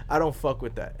 Like, I don't fuck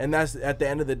with that. And that's, at the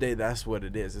end of the day, that's what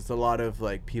it is. It's a lot of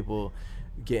like people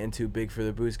getting too big for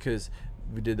the boost, because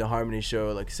we did the Harmony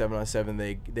show, like 7 on 7.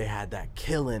 They had that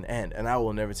killing end, and I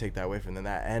will never take that away from them.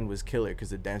 That end was killer because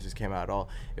the dancers came out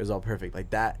it was all perfect. Like,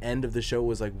 that end of the show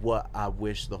was like what I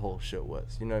wish the whole show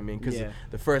was. You know what I mean? Because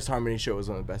the first Harmony show was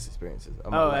one of the best experiences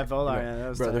of my life. At Volar, you know? that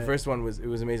was bro. tight. The first one was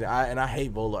amazing. I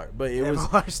hate Volar, but it was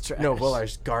Volar's trash. no,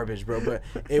 Volar's garbage, bro. But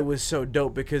it was so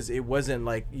dope because it wasn't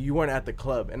like you weren't at the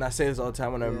club. And I say this all the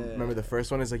time when I remember the first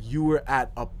one. Is like you were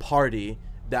at a party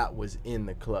that was in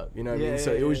the club, you know what I mean?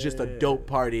 So it was just a dope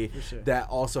party that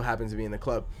also happens to be in the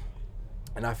club.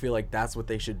 And I feel like that's what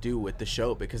they should do with the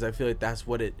show, because I feel like that's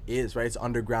what it is, right? It's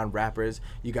underground rappers.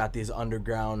 You got these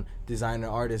underground designer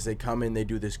artists. They come in, they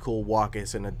do this cool walk.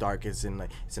 It's in the dark. It's in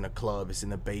a club. It's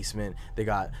in the basement. They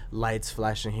got lights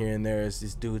flashing here and there. It's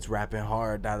these dudes rapping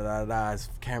hard. Da da da da. It's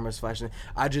cameras flashing.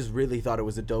 I just really thought it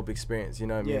was a dope experience. You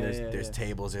know what I mean? There's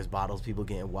tables. There's bottles. People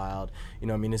getting wild. You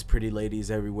know what I mean? There's pretty ladies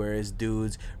everywhere. There's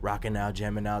dudes rocking out,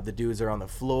 jamming out. The dudes are on the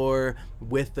floor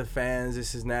with the fans.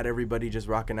 This is not everybody just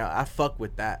rocking out. I fuck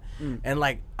with that. And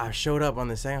like, I showed up on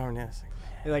the second Harmony. I was like,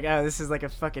 you're like, oh, this is like a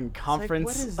fucking conference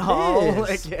like, what is hall,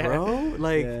 this, like, bro?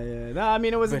 Like, no, I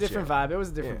mean, it was a different vibe. It was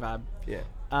a different vibe.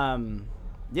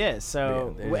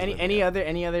 So any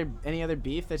other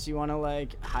beef that you want to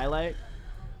like highlight?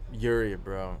 Yuri,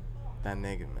 bro, that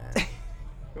nigga, man.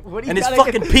 What do you and his got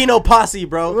fucking Pino Posse,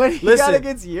 bro. What do you got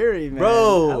against Yuri, man?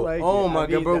 Bro, I like oh it. my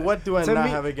god, bro, what do I not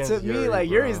have against Yuri? To me, like,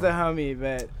 bro? Yuri's the homie,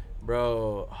 but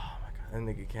bro, oh my god, that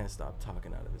nigga can't stop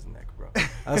talking out of his neck, bro.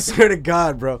 I swear to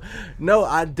God, bro. No,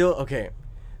 I do. Okay,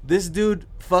 this dude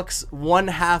fucks one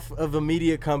half of a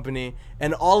media company,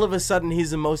 and all of a sudden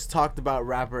he's the most talked about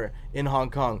rapper in Hong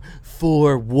Kong.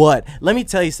 For what? Let me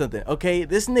tell you something, okay?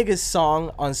 This nigga's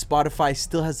song on Spotify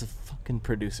still has a fucking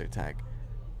producer tag.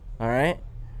 All right?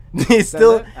 He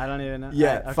still, I don't even know.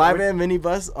 yeah, okay, 5 a.m.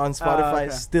 Minibus on Spotify okay.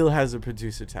 still has a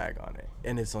producer tag on it,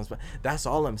 and it's on Spotify. That's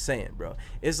all I'm saying, bro.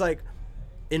 It's like,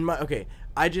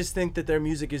 I just think that their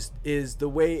music is the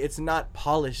way, it's not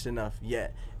polished enough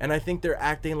yet, and I think they're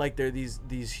acting like they're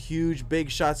these huge big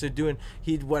shots. They're doing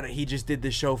he just did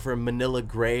the show for Manila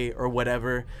Grey or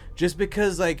whatever, just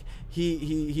because like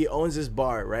he owns this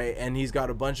bar, right, and he's got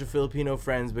a bunch of Filipino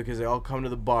friends because they all come to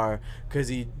the bar because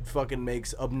he fucking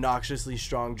makes obnoxiously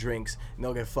strong drinks, and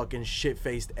they'll get fucking shit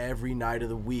faced every night of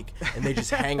the week, and they just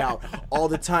hang out all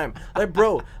the time. Like,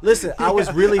 bro, listen, I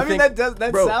was really I mean,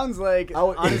 that bro, sounds like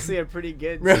honestly a pretty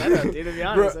good setup, dude, to be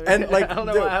honest. Bro, I mean, and like, I don't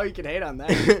know dude, how you can hate on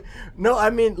that. No, I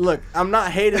mean, look, I'm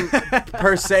not hating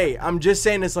per se. I'm just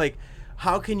saying it's like,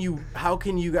 how can you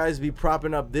guys be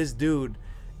propping up this dude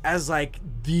as like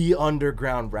the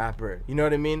underground rapper? You know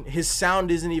what I mean? His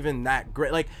sound isn't even that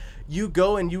great. Like, you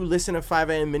go and you listen to 5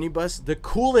 a.m. Minibus, the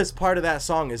coolest part of that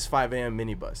song is 5 a.m.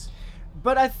 Minibus.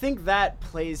 But I think that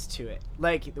plays to it.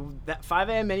 Like, that 5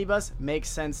 a.m. Minibus makes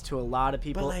sense to a lot of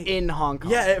people like, in Hong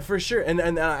Kong. Yeah, for sure.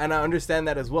 And I understand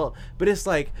that as well. But it's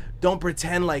like, don't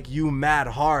pretend like you mad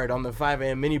hard on the 5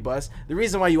 a.m. Minibus. The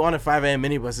reason why you on a 5 a.m.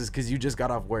 Minibus is because you just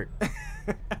got off work.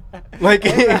 Like,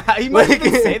 you might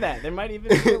even say that. There might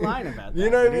even be a line about that. You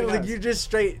know what I mean? Like, you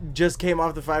just came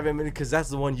off the 5 a.m. because that's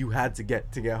the one you had to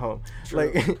get home.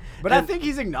 True. Like, but I think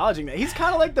he's acknowledging that. He's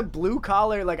kind of like the blue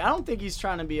collar. Like, I don't think he's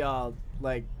trying to be all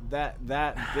like that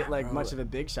bit like bro, much of a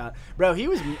big shot, bro. He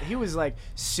was like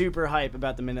super hype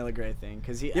about the Manila Grey thing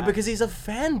because he's a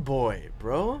fanboy,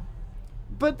 bro.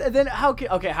 But then how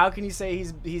can you say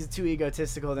he's too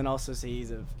egotistical then also say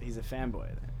he's a fanboy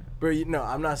then? Bro, no,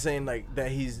 I'm not saying like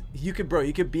that. You could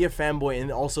be a fanboy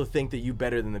and also think that you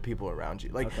better than the people around you.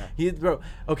 Like, he's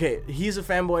a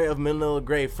fanboy of Manila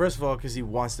Grey, first of all, because he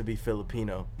wants to be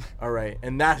Filipino, all right,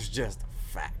 and that's just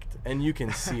fact, and you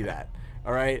can see that,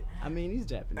 all right. I mean, he's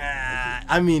Japanese.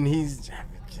 I mean, he's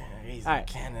all right.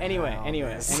 Canada.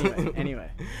 Anyway.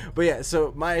 But yeah,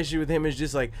 so my issue with him is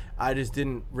just like, I just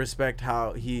didn't respect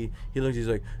how he looked. He's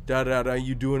like, da da da,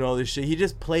 you doing all this shit. He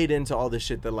just played into all this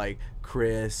shit that like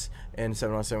Chris and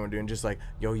 717 were doing, just like,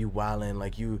 yo, you wildin',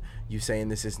 like you saying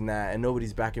this and that, and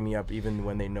nobody's backing me up even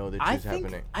when they know the truth's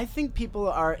happening. I think people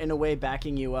are in a way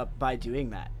backing you up by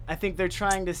doing that. I think they're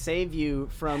trying to save you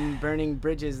from burning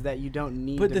bridges that you don't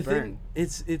need But to the burn. thing,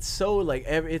 it's so like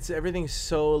everything's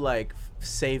so like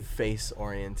save face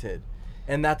oriented,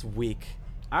 and that's weak.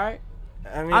 All right.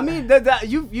 I mean, that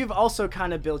you've also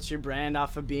kind of built your brand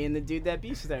off of being the dude that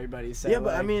beefs with everybody. So yeah,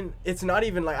 but like, I mean, it's not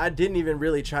even like I didn't even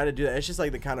really try to do that. It's just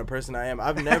like the kind of person I am.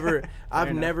 I've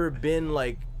never been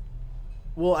like,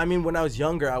 well, I mean, when I was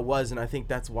younger, I was, and I think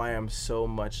that's why I'm so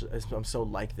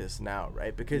like this now,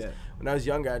 right? Because when I was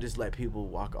younger, I just let people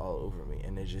walk all over me,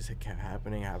 and it just kept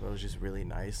happening. It was just really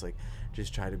nice, like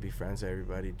just try to be friends with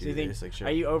everybody. Do this, like, sure.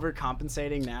 Are you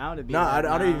overcompensating now to be? No, like,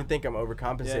 I don't even think I'm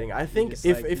overcompensating. Yeah. I think Just,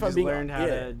 if you I'm being learned how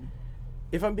to.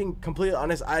 If I'm being completely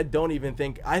honest, I don't even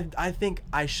think I think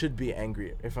I should be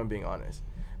angry, if I'm being honest,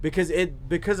 because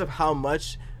of how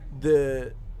much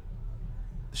the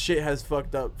shit has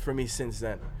fucked up for me since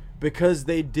then. Because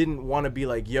they didn't want to be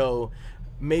like, yo,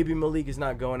 maybe Malik is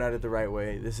not going at it the right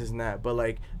way, this isn't that, but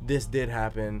like this did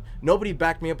happen. Nobody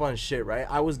backed me up on shit, right?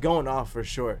 I was going off for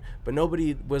sure, but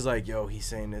nobody was like, yo, he's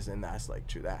saying this and that's like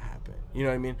true, that happened. You know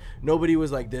what I mean? Nobody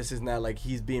was like, this is not like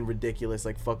he's being ridiculous,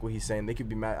 like fuck what he's saying. They could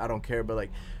be mad, I don't care, but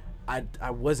like I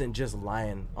wasn't just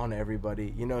lying on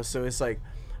everybody, you know? So it's like,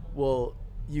 well,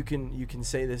 you can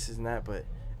say this and that, but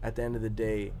at the end of the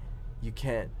day, you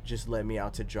can't just let me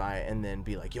out to dry and then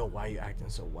be like, yo, why are you acting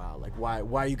so wild? Like,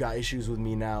 why you got issues with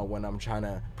me now when I'm trying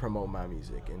to promote my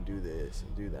music and do this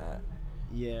and do that?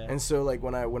 Yeah. And so, like,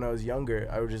 when I was younger,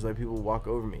 I would just let people walk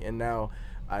over me. And now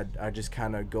I just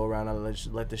kind of go around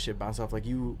and let the shit bounce off. Like,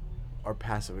 you are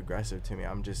passive aggressive to me.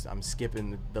 I'm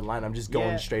skipping the line. I'm just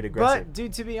going straight aggressive. But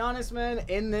dude, to be honest, man,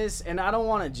 in this, and I don't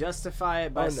want to justify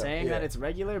it by saying that it's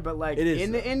regular, but like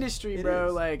in the industry,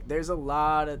 bro, like there's a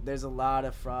lot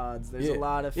of frauds. There's a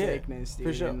lot of fakeness, dude.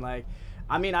 For sure. And like,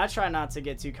 I mean, I try not to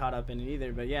get too caught up in it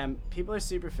either, but yeah, people are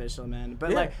superficial, man.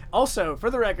 But like, also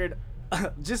for the record,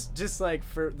 just like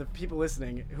for the people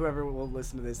listening, whoever will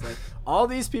listen to this, like all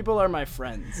these people are my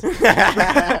friends.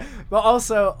 But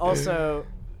also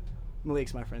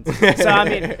Malik's my friend. So I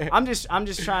mean, we're just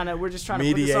trying to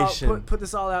mediation. put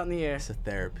this all out in the air. It's a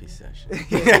therapy session.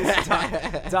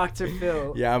 Dr.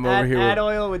 Phil. Yeah, I'm over here. Add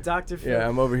oil with Dr. Phil. Yeah,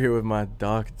 I'm over here with my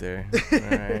doctor. All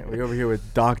right, we're over here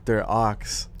with Dr.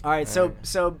 Ox. All right, so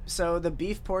the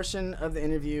beef portion of the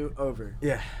interview over.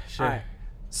 Yeah, sure. All right,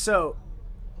 so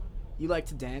you like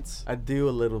to dance? I do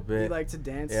a little bit. You like to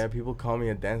dance? Yeah, people call me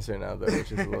a dancer now though,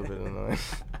 which is a little bit annoying.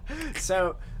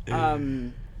 So,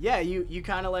 yeah, you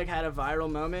kind of like had a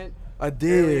viral moment. I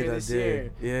did.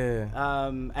 Year. Yeah.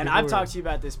 And I've talked to you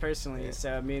about this personally,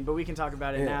 so I mean, but we can talk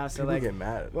about it now. So people like, get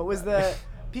mad. What was the?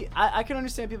 I can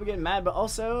understand people getting mad, but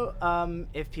also,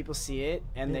 if people see it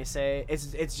and they say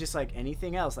it's just like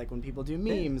anything else, like when people do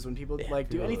memes, when people like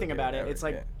do anything about it, it's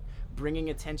like bringing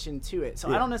attention to it.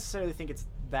 So I don't necessarily think it's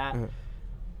that.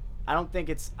 I don't think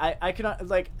it's. I could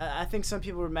like. I think some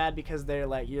people were mad because they're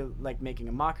like, you're like making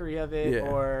a mockery of it,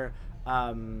 or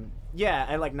and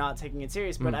like not taking it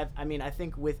serious. But I mean, I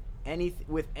think with any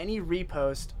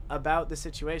repost about the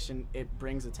situation, it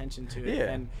brings attention to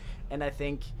it, and I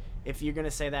think if you're gonna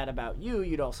say that about you,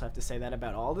 you'd also have to say that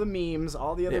about all the memes,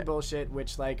 all the other bullshit,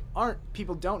 which like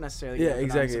people don't necessarily get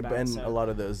exactly about, and a lot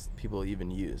of those people even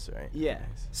use, right?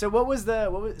 So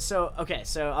okay,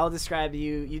 so I'll describe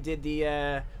you did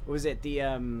the what was it, the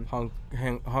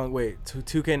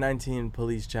 2K19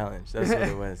 police challenge, that's what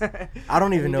it was. I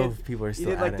don't even know if people are still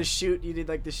you did like at the it.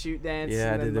 shoot dance.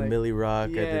 I did the like, Millie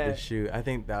Rock, I did the shoot. I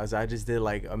think I just did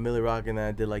like a Millie Rock, and then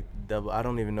I did like double. I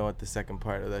don't even know what the second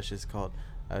part of that shit's called.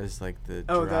 I was like the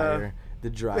dryer. The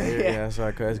dryer, yeah. So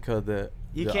I called the.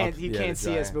 You can't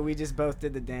see us, but we just both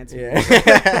did the dance.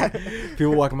 Yeah.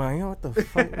 People walking by, what the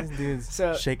fuck? This dude's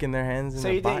shaking their hands. So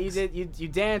you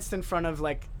danced in front of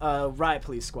like a riot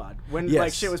police squad when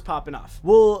like shit was popping off.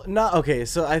 Well, not okay.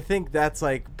 So I think that's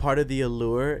like part of the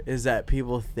allure is that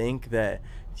people think that,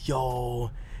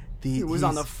 he was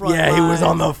on the front line. He was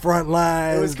on the front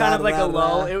line. It was kind of like a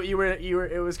lull. It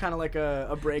was kind of like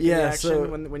a break in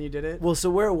action when you did it. Well,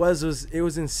 so where it was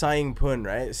in Saing Pun,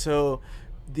 right? So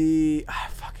I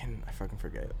fucking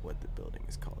forget what the building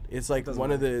is called. It's like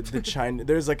one of the China.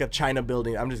 There's like a China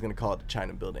building. I'm just gonna call it the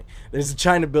China building. There's a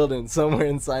China building somewhere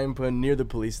in Saing Pun near the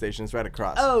police station. It's right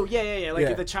across. Oh yeah.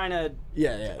 Like the China.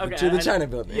 Yeah. Okay, the China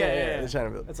building. Yeah. The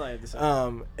China building. That's all I had to say.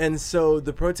 And so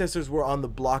the protesters were on the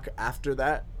block after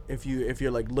that. If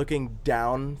you're like looking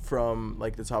down from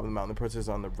like the top of the mountain, the protesters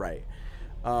are on the right.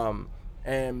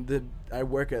 And I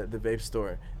work at the vape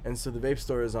store, and so the vape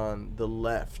store is on the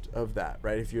left of that,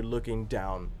 right? If you're looking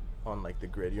down on like the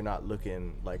grid, you're not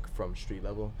looking like from street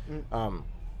level.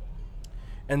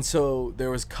 And so there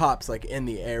was cops like in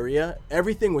the area.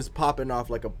 Everything was popping off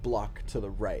like a block to the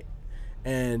right.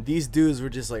 And these dudes were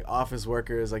just like office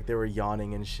workers, like they were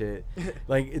yawning and shit.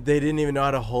 Like they didn't even know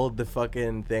how to hold the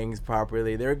fucking things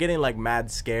properly. They were getting like mad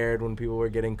scared when people were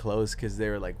getting close because they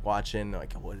were like watching,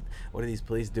 like what are these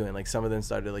police doing? Like some of them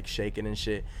started like shaking and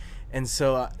shit. And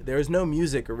so there was no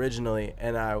music originally,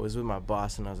 and I was with my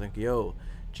boss, and I was like, yo,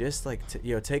 just like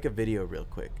take a video real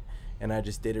quick. And I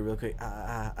just did it real quick.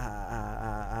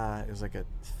 It was like a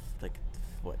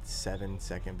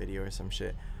 7-second video or some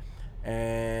shit.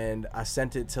 And I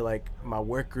sent it to like my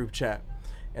work group chat,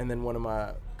 and then one of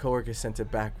my coworkers sent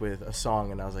it back with a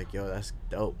song, and I was like, yo, that's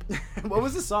dope. What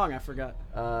was the song? I forgot.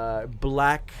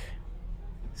 Black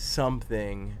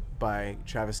something by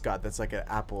Travis Scott. That's like an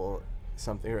Apple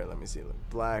something. Here, let me see.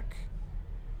 Black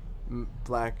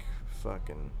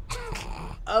fucking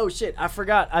Oh shit, I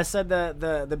forgot. I said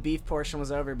the beef portion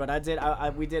was over, but I did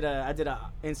a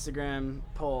Instagram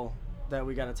poll that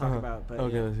we got to talk about. But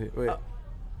okay, yeah. let's see.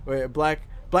 Wait, Black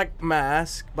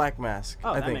Mask.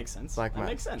 Oh, I that think. makes sense. Black That Mask.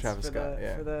 makes sense. Travis Scott.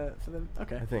 Yeah. For the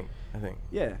okay. I think.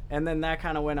 Yeah, and then that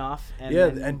kind of went off. And Yeah,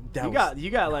 then and that you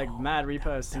got like mad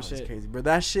reposts That and was shit. crazy, bro.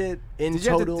 That shit in Did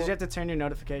total. you have to turn your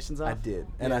notifications off? I did,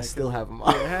 and Yeah, I still 'cause- have them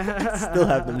off. Yeah. Still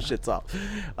have them shits off.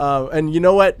 And you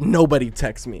know what? Nobody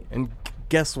texts me, and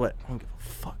guess what? I don't give a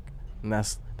fuck, and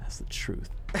that's the truth.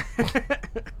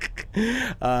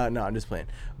 No, I'm just playing,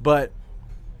 but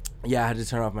yeah, I had to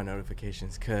turn off my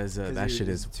notifications because that shit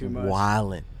is too much.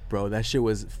 wildin', bro. That shit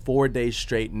was 4 days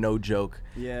straight, no joke.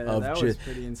 Yeah, of that was just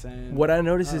pretty insane. what I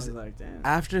noticed is was like, damn.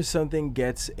 after something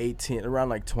gets around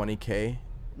like 20K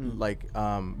like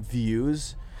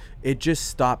views, it just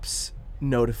stops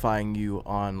notifying you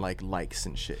on like likes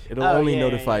and shit. It'll only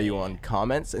notify you on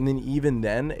comments, and then even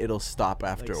then it'll stop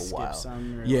after Like, a skip while.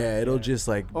 some or Yeah, like, it'll just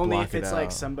like only block if it's it like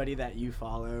out. somebody that you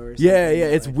follow or something. Yeah,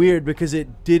 it's like, weird because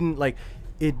it didn't like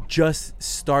it just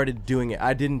started doing it.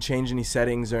 I didn't change any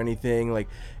settings or anything, like,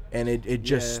 and it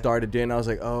just started doing. I was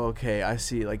like, oh, okay, I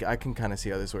see. Like, I can kind of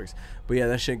see how this works. But yeah,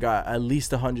 that shit got at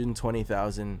least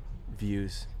 120,000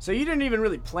 views. So you didn't even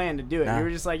really plan to do it. Nah. You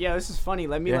were just like, yeah, this is funny.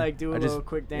 Let me like do a little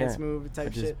quick dance move type I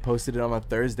just shit. posted it on my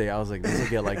Thursday. I was like, this will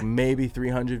get like maybe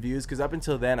 300 views, because up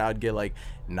until then I would get like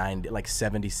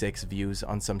 76 views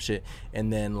on some shit,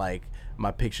 and then like my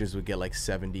pictures would get like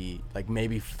 70, like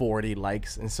maybe 40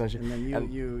 likes and some shit. And then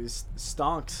you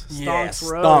stonks. Yeah, Stonks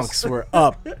rose. stonks were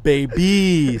up,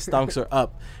 baby. Stonks are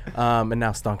up, and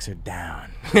now stonks are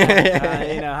down.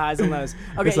 Highs and lows.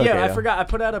 Okay, It's okay, I though. forgot. I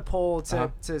put out a poll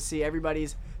to see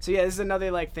everybody's. So yeah, this is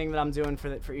another like thing that I'm doing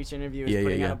for each interview is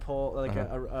putting out a poll, like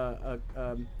a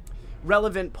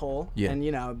relevant poll. Yeah.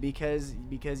 And because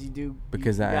you do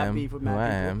Because you I got am beef with who mad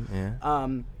I people. am. Yeah.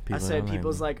 I People said don't like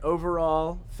people's me. like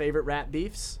overall favorite rap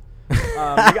beefs.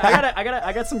 I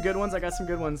got some good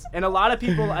ones. And a lot of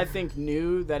people I think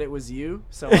knew that it was you.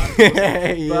 So a lot of people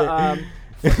said,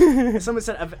 Yeah. someone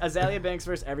said Azalea Banks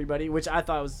versus Everybody, which I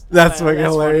thought was That's fucking funny.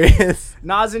 hilarious.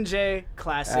 Nas and Jay,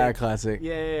 classic. Classic.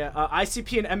 Yeah.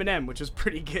 ICP and Eminem, which was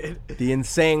pretty good. The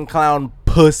insane clown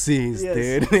pussies, Yes.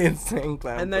 dude. The insane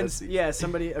clown And then pussies.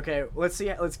 somebody. Okay, let's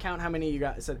count how many you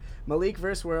got. It said Malik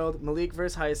versus World, Malik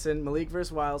versus Hyson, Malik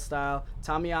versus Wild Style,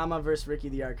 Tomiyama versus Ricky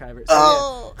the Archiver.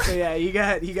 So yeah, you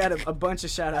got a bunch of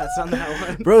shout outs on that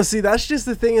one. Bro, see, that's just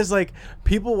the thing is like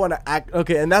people want to act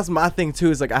okay, and that's my thing too.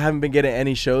 Is like I haven't been getting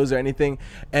any shows or anything,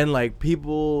 and like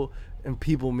people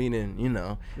meaning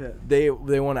they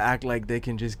want to act like they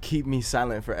can just keep me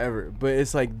silent forever. But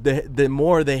it's like the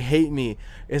more they hate me,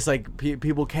 it's like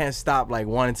people can't stop like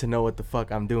wanting to know what the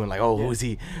fuck I'm doing. Like,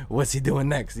 what's he doing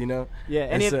next? Yeah.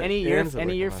 And so Any it ends up your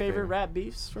working my favorite favor. rap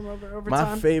beefs from over My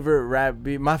time? favorite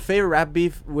rap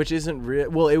beef, which isn't real.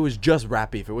 Well, it was just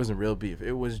rap beef. It wasn't real beef.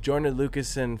 It was Jordan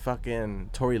Lucas and fucking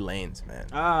Tory Lanez, man.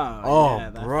 Oh, yeah,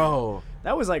 Bro.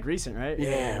 that was like recent, right?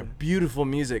 Yeah, beautiful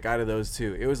music out of those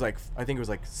two. It was like, I think it was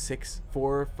like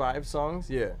 4 or 5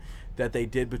 songs, that they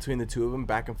did between the two of them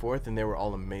back and forth, and they were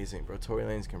all amazing, bro. Tory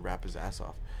Lanez can rap his ass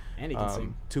off. And he can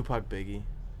sing. Tupac, Biggie,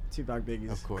 Tupac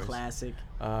Biggie's of course. classic.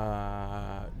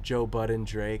 Joe Budden,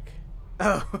 Drake.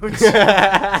 Oh,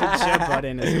 Joe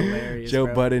Budden is hilarious. Joe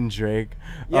bro. Budden, Drake.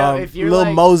 Yo, if you're Lil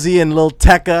like- Mosey and Lil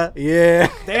Tecca, yeah.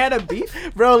 They had a beef.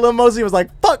 Bro, Lil Mosey was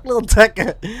like, fuck Lil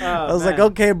Tecca. Oh, I was like, man.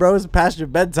 okay, bro, it's past your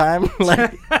bedtime.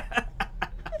 Like,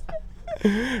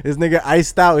 this nigga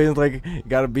iced out. He was like, you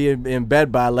gotta be in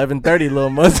bed by 11:30, Lil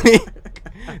Mosey.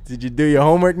 Did you do your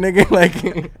homework, nigga?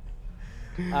 Like,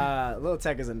 Lil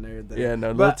Tech is a nerd though. Yeah, no,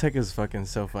 Lil But Tech is fucking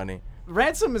so funny.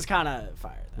 Ransom is kind of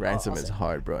fire. Though. Ransom I'll is say.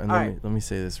 hard, bro. And All let me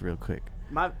say this real quick.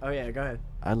 Oh yeah, go ahead.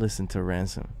 I listened to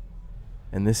Ransom,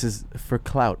 and this is for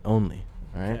clout only.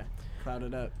 All right. Okay. Cloud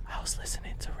it up. I was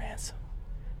listening to Ransom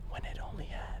when it only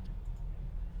had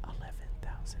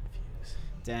 11,000 views.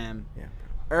 Damn. Yeah,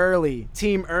 Early.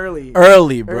 Team early.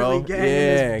 Early, bro. Early gang in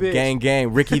yeah, this bitch.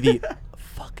 gang. Ricky the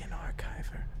fucking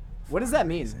archiver. What does that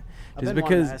mean? I've Just been wanting to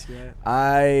because ask you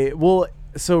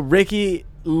that. so Ricky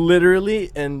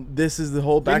literally, and this is the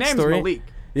whole Your backstory. name's Malik.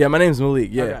 Yeah, my name's Malik.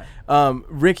 Yeah. Okay.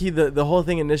 Ricky, the whole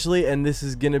thing initially, and this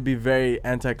is gonna be very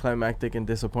anticlimactic and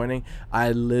disappointing.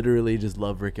 I literally just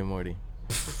love Rick and Morty.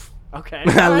 Okay.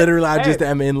 I Hey. just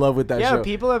am in love with that Yeah, show.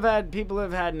 people have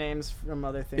had names from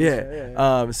other things. Yeah.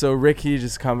 So, So Ricky,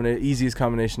 just easiest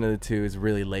combination of the two is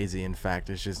really lazy. In fact,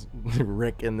 it's just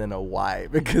Rick and then a Y,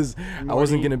 because I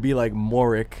wasn't Morty. gonna be like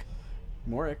Morik.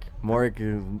 Morik. Morik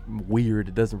is weird.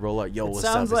 It doesn't roll out. Yo, It what's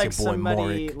sounds up? like It's your boy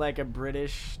somebody Morik. like a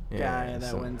British guy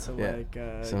that went to like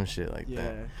some shit like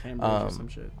that. Cambridge or some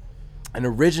shit. And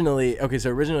originally it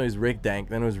was Rick Dank,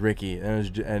 then it was Ricky,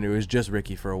 and it was just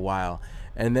Ricky for a while,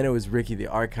 and then it was Ricky the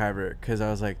Archiver, because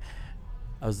I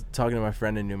was talking to my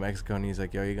friend in New Mexico, and he's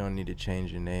like, "Yo, you're gonna need to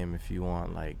change your name if you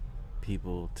want like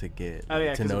people to get Oh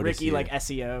yeah, to because notice Ricky you." like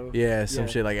SEO. Yeah, some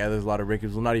shit like that. There's a lot of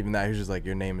Rickies. Well, not even that. He was just like,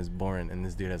 your name is boring, and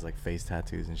this dude has like face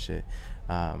tattoos and shit.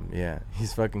 Yeah,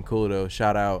 he's fucking cool though.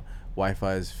 Shout out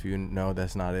Wi-Fi's funeral. No,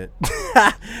 that's not it.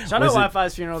 Shout out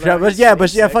Wi-Fi's funeral.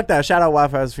 But fuck that. Shout out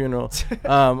Wi-Fi's funeral.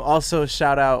 Also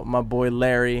shout out my boy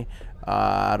Larry.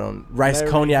 Rice Larry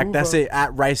Cognac. Hoover. That's it.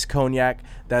 At Rice Cognac.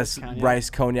 That's Cognac. Rice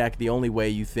Cognac. The only way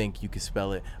you think you can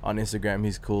spell it. On Instagram,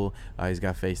 he's cool. He's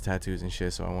got face tattoos and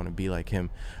shit, so I want to be like him.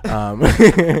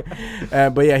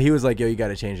 But yeah, he was like, "Yo, you got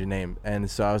to change your name." And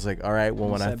so I was like, "All right. Well,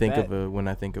 when I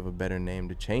think of a better name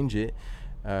to change it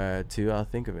to, I'll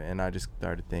think of it." And I just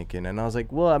started thinking, and I was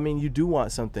like, "Well, I mean, you do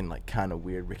want something like kind of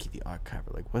weird, Ricky the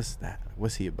Archiver. Like, what's that?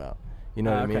 What's he about? You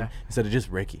know what I mean? Okay. Instead of just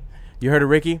Ricky. You heard of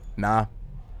Ricky? Nah."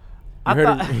 I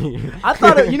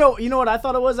thought it, you know what I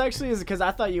thought it was actually is because I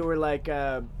thought you were like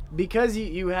because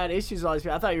you had issues with all these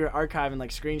people. I thought you were archiving like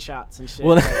screenshots and shit.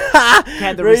 Well, like, you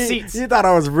had the receipts. You thought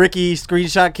I was Ricky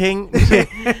Screenshot King?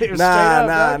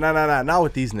 Nah, not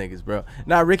with these niggas, bro.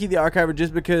 Nah, Ricky the Archiver,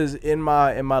 just because in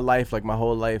my life, like my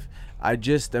whole life, I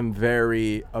just am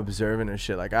very observant of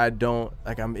shit. Like I don't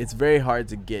like it's very hard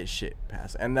to get shit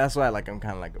past, and that's why like I'm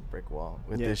kind of like a brick wall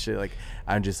with this shit. Like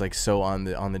I'm just like so on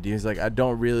the deals. Like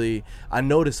I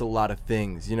notice a lot of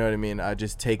things. You know what I mean? I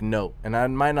just take note, and I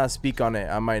might not speak on it.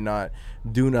 I might not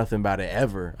do nothing about it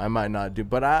ever. I might not do,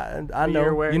 but I know.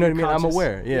 Aware, you know what I mean? conscious. I'm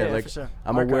aware. Yeah, like for sure.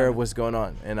 I'm aware of what's going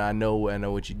on, and I know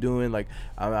what you're doing. Like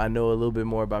I know a little bit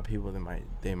more about people than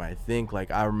they might think. Like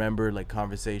I remember like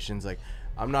conversations. Like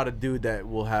I'm not a dude that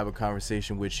will have a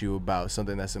conversation with you about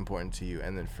something that's important to you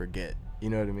and then forget. You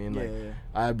know what I mean? Like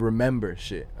I remember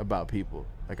shit about people.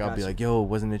 Like I'll be like, "Yo,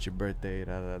 wasn't it your birthday?"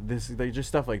 This like just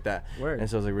stuff like that. Word. And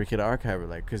so I was like, Ricky the Archiver,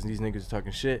 like, because these niggas are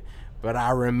talking shit. But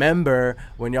I remember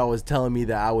when y'all was telling me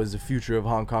that I was the future of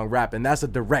Hong Kong rap, and that's a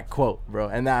direct quote, bro.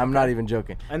 And I'm not even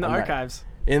joking. And the I'm not- archives.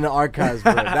 In the archives,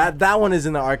 bro. that one is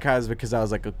in the archives because I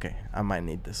was like, okay, I might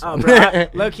need this Oh, one. bro.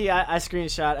 Low key, I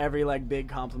screenshot every like big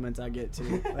compliment I get to.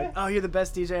 Like, oh, you're the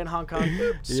best DJ in Hong Kong.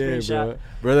 Screenshot.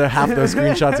 Brother, half those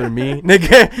screenshots are me,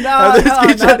 nigga.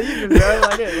 No, not even, bro.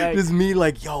 Like, Just me,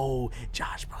 like, yo,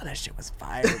 Josh, bro, that shit was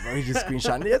fire, bro. He just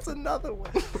screenshot. It's another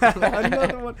one.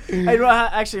 another one. Hey, bro,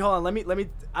 actually, hold on. Let me.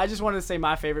 I just wanted to say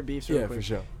my favorite beefs real quick. For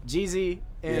sure. Jeezy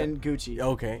and Gucci.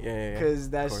 Okay, yeah. Because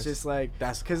that's just like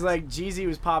because like Jeezy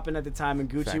was popping at the time and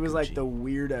Gucci was like the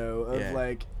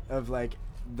weirdo of like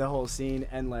the whole scene,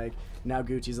 and like now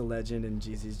Gucci's a legend and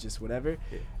Jeezy's just whatever.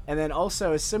 Yeah. And then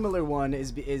also a similar one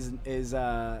is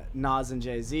Nas and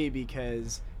Jay-Z,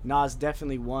 because Nas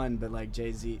definitely won, but like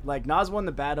Jay-Z, like Nas won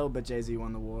the battle, but Jay-Z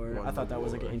won the war. I thought that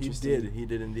was like an interesting. He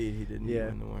did indeed. He did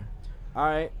win the war. All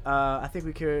right, I think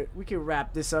we could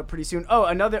wrap this up pretty soon. Oh,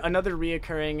 another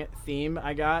reoccurring theme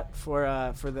I got for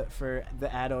the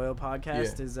Ad Oil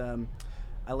podcast is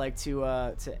I like to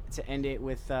end it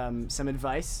with some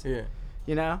advice. Yeah.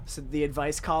 You know, so the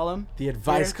advice column. The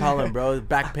advice column, bro. The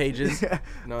back pages. You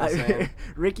know what I'm saying?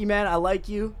 Ricky, man, I like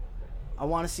you. I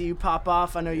want to see you pop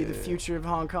off. I know you're the future of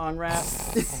Hong Kong rap.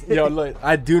 Yo, look,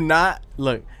 I do not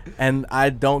look, and I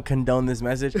don't condone this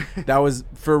message. That was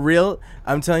for real.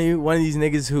 I'm telling you, one of these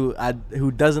niggas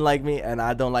who doesn't like me and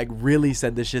I don't like really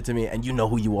said this shit to me, and you know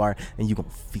who you are, and you gonna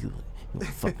feel it. You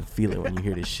gonna fucking feel it when you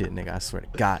hear this shit, nigga. I swear to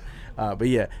God. But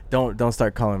yeah, don't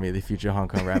start calling me the future Hong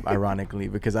Kong rap, ironically,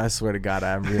 because I swear to God,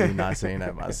 I'm really not saying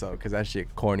that myself, because that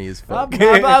shit corny as fuck.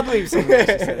 I believe someone else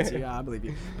just said it to you. I believe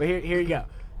you. But here you go.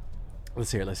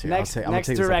 Let's hear. Next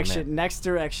direction. Next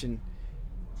direction.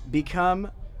 Become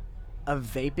a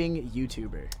vaping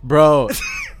YouTuber. Bro,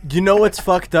 you know what's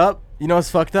fucked up?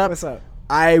 What's up?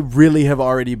 I really have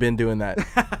already been doing that.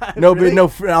 Really?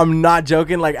 I'm not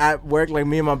joking. Like at work, like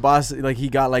me and my boss, like he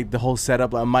got like the whole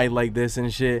setup, like mic like this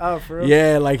and shit. Oh, for real?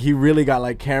 Yeah, like he really got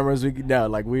like cameras. I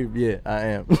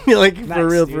am. Like Nice, for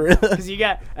real. Because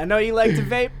I know you like to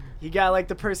vape. You got like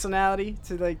the personality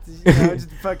to like, just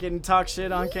fucking talk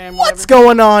shit on camera. What's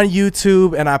going on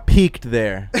YouTube? And I peaked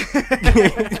there.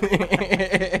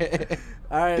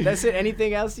 All right, that's it.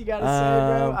 Anything else you gotta say,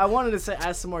 bro? I wanted to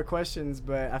ask some more questions,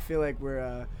 but I feel like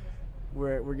we're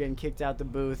getting kicked out the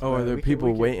booth. Oh, are there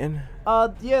people waiting?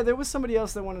 Yeah, there was somebody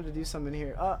else that wanted to do something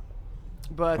here.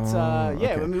 But yeah,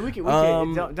 okay. I mean, we can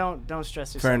don't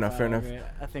stress yourself. Fair enough. Right?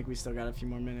 I think we still got a few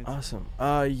more minutes. Awesome.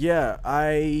 Yeah,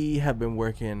 I have been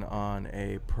working on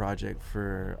a project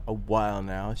for a while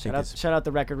now. Shout out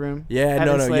the Record Room. Yeah,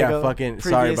 Evan Slagle, yeah, fucking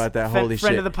sorry about that. Holy shit.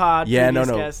 Friend of the pod. Yeah, no.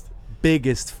 Guest.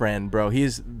 Biggest friend, bro.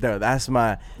 That's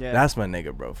my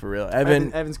nigga, bro, for real.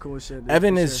 Evan's cool as shit. Dude,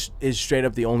 Evan is straight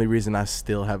up the only reason I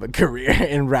still have a career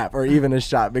in rap or even a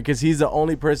shot, because he's the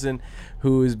only person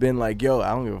who's been like, yo,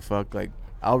 I don't give a fuck, like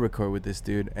I'll record with this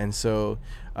dude. And so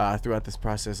throughout this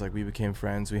process, like we became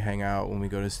friends. We hang out when we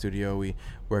go to the studio. We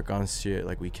work on shit,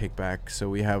 like we kick back. So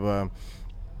we have a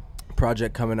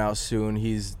project coming out soon.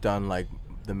 He's done like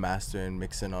the master and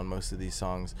mixing on most of these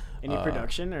songs. Any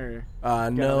production or?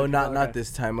 No, not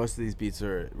this time. Most of these beats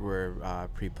were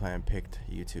pre-planned, picked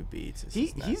YouTube beats. He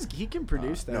can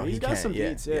produce though. No, He's got some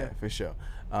beats, yeah, for sure.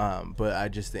 But I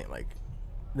just think like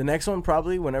the next one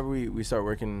probably whenever we start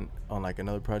working on like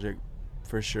another project,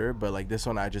 for sure. But like this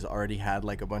one, I just already had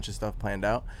like a bunch of stuff planned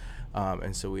out,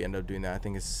 and so we end up doing that. I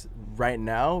think it's right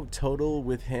now total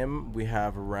with him we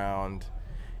have around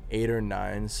 8 or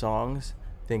 9 songs.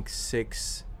 I think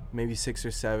 6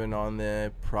 or 7 on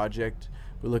the project.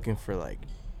 We're looking for like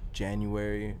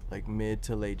January, like mid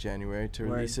to late January to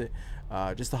release it.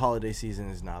 Just the holiday season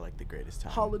is not like the greatest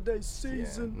time. Holiday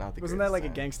season. Yeah, not the Wasn't that like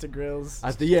time. a Gangsta Grills?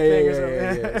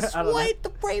 Yeah. Sweet the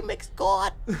premix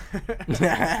god.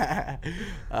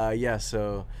 Yeah,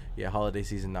 so yeah, holiday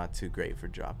season not too great for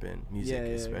dropping music,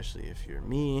 especially if you're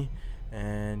me.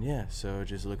 And yeah, so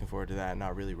just looking forward to that.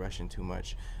 Not really rushing too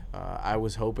much. I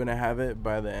was hoping to have it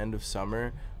by the end of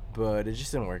summer, but it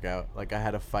just didn't work out. Like I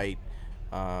had a fight.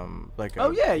 Amateur.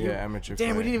 Damn,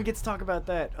 fight. we didn't even get to talk about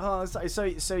that. Oh, so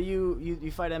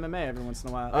you fight MMA every once in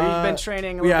a while. Or you've been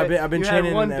training. I've been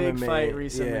training had one in big MMA. fight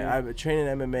recently. Yeah, I've been training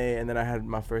MMA, and then I had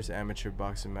my first amateur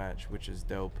boxing match, which is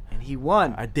dope. And he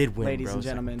won. I did win, ladies bro. and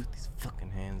gentlemen. Like, put these fucking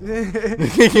hands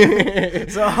on.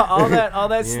 So all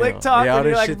that slick talk, all when you're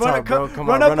this like, shit talk, bro. Come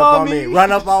on, run up on me.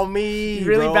 Run up on me. You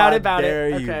really bro, about I it. dare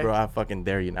you, Okay. bro. I fucking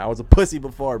dare you now. I was a pussy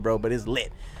before, bro, but it's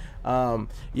lit.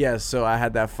 Yeah, so I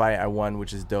had that fight. I won,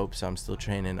 which is dope, so I'm still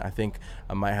training. I think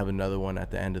I might have another one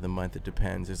at the end of the month. It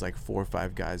depends. There's like 4 or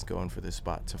 5 guys going for this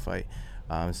spot to fight.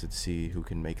 So to see who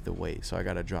can make the weight. So I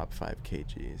got to drop 5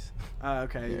 kgs.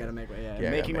 Okay, you got to make weight. Yeah, Yeah,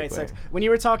 making weight weight. sucks. When you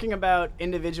were talking about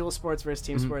individual sports versus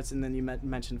team sports, and then you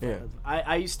mentioned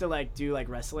I used to like do like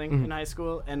wrestling in high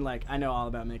school, and like I know all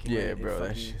about making weight. Yeah, bro,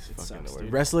 that shit's it fucking sucks, the worst.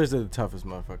 dude. Wrestlers are the toughest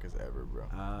motherfuckers ever, bro.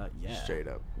 Yeah. Straight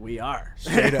up. We are.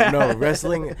 Straight up. No,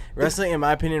 wrestling, in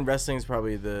my opinion, wrestling is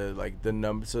probably the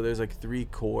number. So there's like 3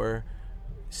 core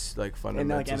like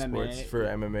fundamental sports for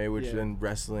MMA, which then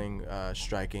wrestling,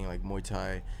 striking, like Muay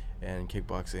Thai and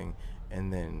kickboxing,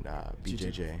 and then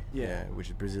BJJ, which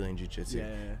is Brazilian Jiu-Jitsu. Yeah.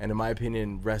 And in my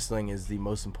opinion, wrestling is the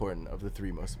most important of the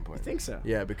 3 most important. I think so.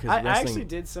 Yeah, because I wrestling, actually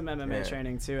did some MMA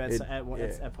training too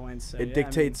at points. So it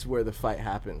dictates where the fight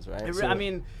happens, right? So I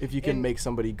mean, if you can make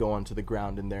somebody go onto the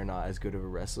ground and they're not as good of a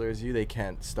wrestler as you, they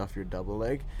can't stuff your double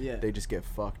leg. Yeah. They just get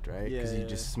fucked, right? Because you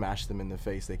just smash them in the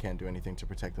face. They can't do anything to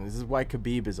protect them. This is why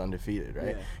Khabib is undefeated,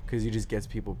 right? Because he just gets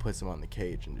people, puts them on the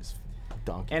cage, and just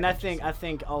donkey. And I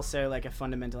think also like a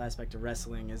fundamental aspect of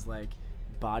wrestling is like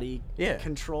body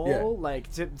control,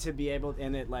 like to be able,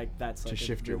 and it like that's like to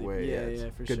shift your way. Yeah,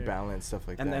 for good balance, stuff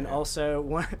like that. And then also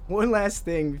one last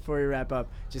thing before we wrap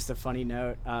up, just a funny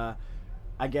note.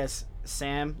 I guess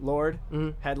Sam Lord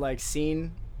had like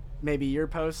seen maybe your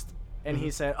post, and he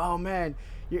said, "Oh man,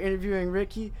 you're interviewing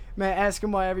Ricky. Man, ask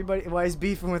him why he's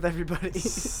beefing with everybody."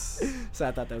 So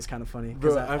I thought that was kind of funny,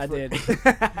 because I did.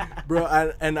 Bro,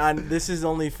 and this is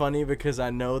only funny because I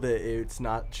know that it's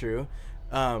not true.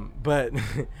 But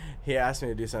he asked me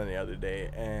to do something the other day,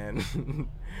 and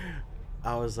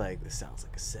I was like, this sounds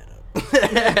like a setup.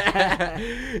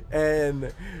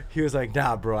 And he was like,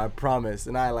 nah, bro, I promise.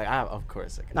 And of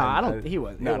course. Like, No, I don't. He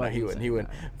wouldn't. No, he wouldn't.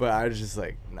 But I was just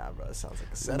like, nah, bro, it sounds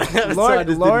like a setup. So I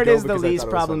just Lord didn't is go the because I least thought it was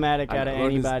funny. problematic I out of know,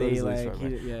 Lord is anybody. the least Like,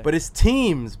 problematic. yeah. But it's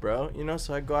teams, bro. You know,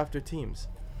 so I go after teams.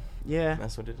 Yeah.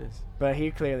 That's what it is. But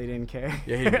he clearly didn't care.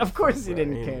 Yeah, he didn't of course fuck, he bro.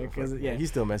 didn't care didn't because fuck. yeah, He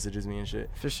still messages me and shit.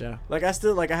 for sure. Like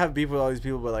I have beef with all these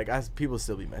people, but like people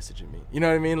still be messaging me. You know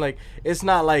what I mean? Like it's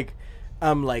not like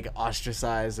I'm like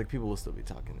ostracized. Like people will still be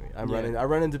talking to me. I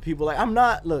run into people like I'm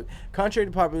not. Look, contrary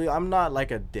to popularity, I'm not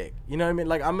like a dick. You know what I mean?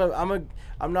 Like I'm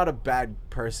not a bad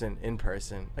person in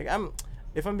person. Like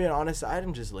if I'm being honest,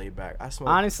 I'm just laid back. I smoke.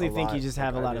 Honestly, a think lot. you just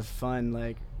have a lot of fun.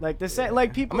 Like the same. Yeah.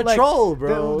 Like people. I'm a like, troll,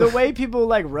 bro. The way people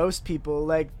like roast people,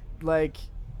 like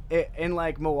in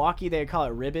like Milwaukee, they call it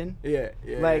ribbon. Yeah.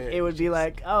 Like it would be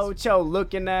like, oh, Cho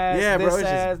looking ass, Yeah, this bro, it's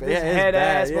just- ass, this yeah, it's head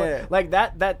bad, ass, bro. yeah. Like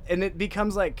that, and it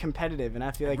becomes like competitive, and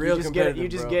I feel like Real you just get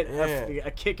competitive, bro.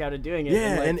 a kick out of doing it. Yeah,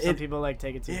 and, like, and some it- people like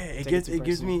take it too. Yeah, take it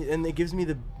gives me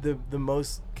the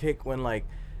most kick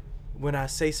when I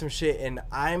say some shit and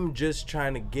I'm just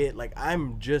trying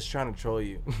to troll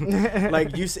you.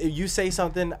 Like you say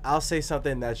something, I'll say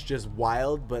something that's just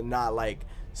wild, but not like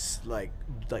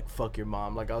fuck your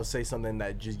mom. Like I'll say something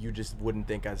that you just wouldn't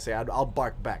think I'd say. I'll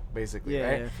bark back basically, Yeah,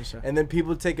 right? yeah, for sure. And then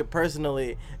people take it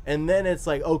personally, and then it's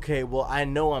like, okay, well I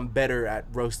know I'm better at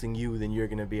roasting you than you're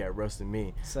gonna be at roasting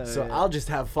me. So yeah. I'll just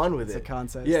have fun with It's a it.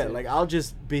 concept, Yeah, too. like I'll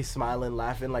just be smiling,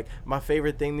 laughing. Like my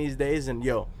favorite thing these days, and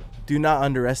do not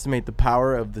underestimate the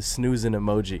power of the snoozing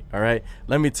emoji. All right,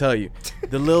 let me tell you,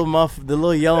 the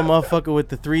little yellow motherfucker with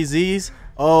the 3 Z's.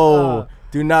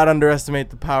 Do not underestimate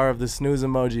the power of the snooze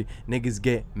emoji. Niggas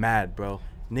get mad, bro.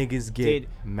 Niggas get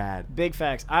mad. Big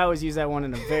facts. I always use that one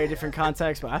in a very different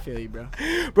context, but I feel you, bro.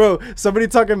 Bro, somebody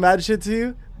talking mad shit to you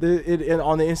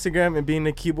on the Instagram and being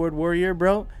a keyboard warrior,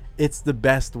 bro. It's the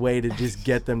best way to just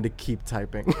get them to keep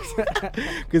typing.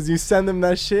 Because you send them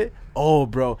that shit. Oh,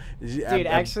 bro. Dude,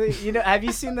 actually, have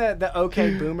you seen the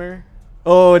OK Boomer?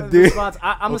 Oh, dude. Response?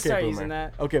 I'm gonna Okay, start boomer. using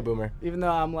that. Okay, boomer. Even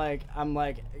though I'm like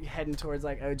heading towards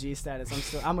like OG status,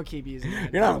 I'm gonna keep using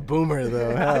that. You're not a boomer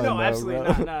though. Hell No, no,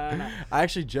 absolutely bro. not. No. I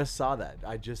actually just saw that.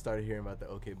 I just started hearing about the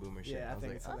OK Boomer shit. Yeah, I was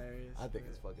think like, it's hilarious. I think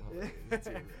it's fucking hilarious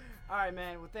too, bro. All right,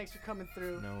 man. Well, thanks for coming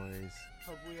through. No worries.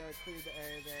 Hope we cleared the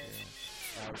air there.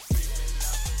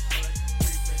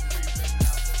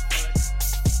 Yeah.